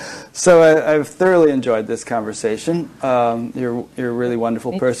 Yeah. So I've thoroughly enjoyed this conversation. You're a really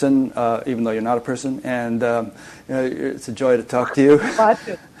wonderful person, even though you're not a person, and it's a joy to talk to you.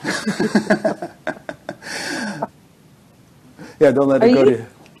 Yeah, don't let it go to you.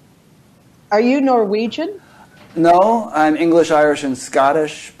 Are you Norwegian? No, I'm English, Irish, and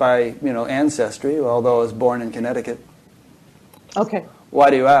Scottish by ancestry, although I was born in Connecticut. Okay. Why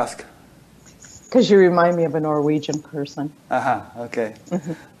do you ask? Because you remind me of a Norwegian person. Okay.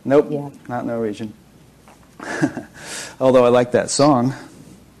 Nope, Yeah. Not Norwegian. Although I like that song.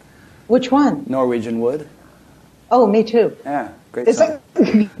 Which one? Norwegian Wood. Oh, me too. Yeah, great song.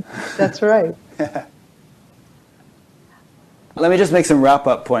 That's right. Let me just make some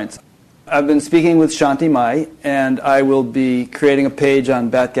wrap-up points. I've been speaking with Shanti Mai, and I will be creating a page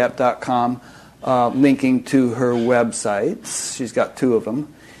on batgap.com linking to her websites. She's got 2 of them.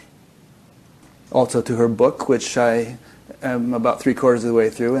 Also to her book, which I am about 3/4 of the way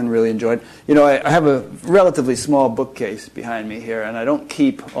through and really enjoyed. I have a relatively small bookcase behind me here, and I don't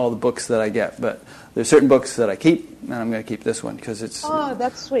keep all the books that I get, but there's certain books that I keep, and I'm going to keep this one because it's... Oh,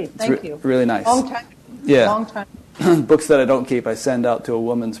 that's sweet. Thank you. Really nice. Long time. Yeah. Long time. Books that I don't keep, I send out to a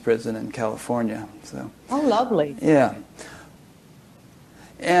women's prison in California. So. Oh, lovely. Yeah.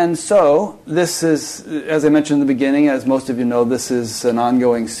 And so, this is, as I mentioned in the beginning, as most of you know, this is an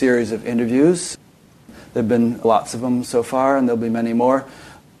ongoing series of interviews. There have been lots of them so far, and there'll be many more.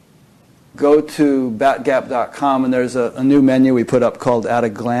 Go to batgap.com, and there's a new menu we put up called At a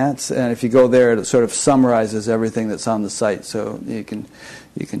Glance, and if you go there, it sort of summarizes everything that's on the site, so you can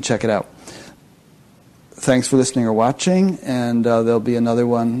check it out. Thanks for listening or watching, and there'll be another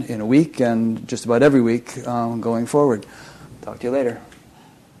one in a week and just about every week going forward. Talk to you later.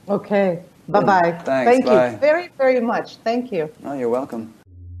 Okay. Bye-bye. Thanks. Thank Bye. you very, very much. Thank you. Oh, you're welcome.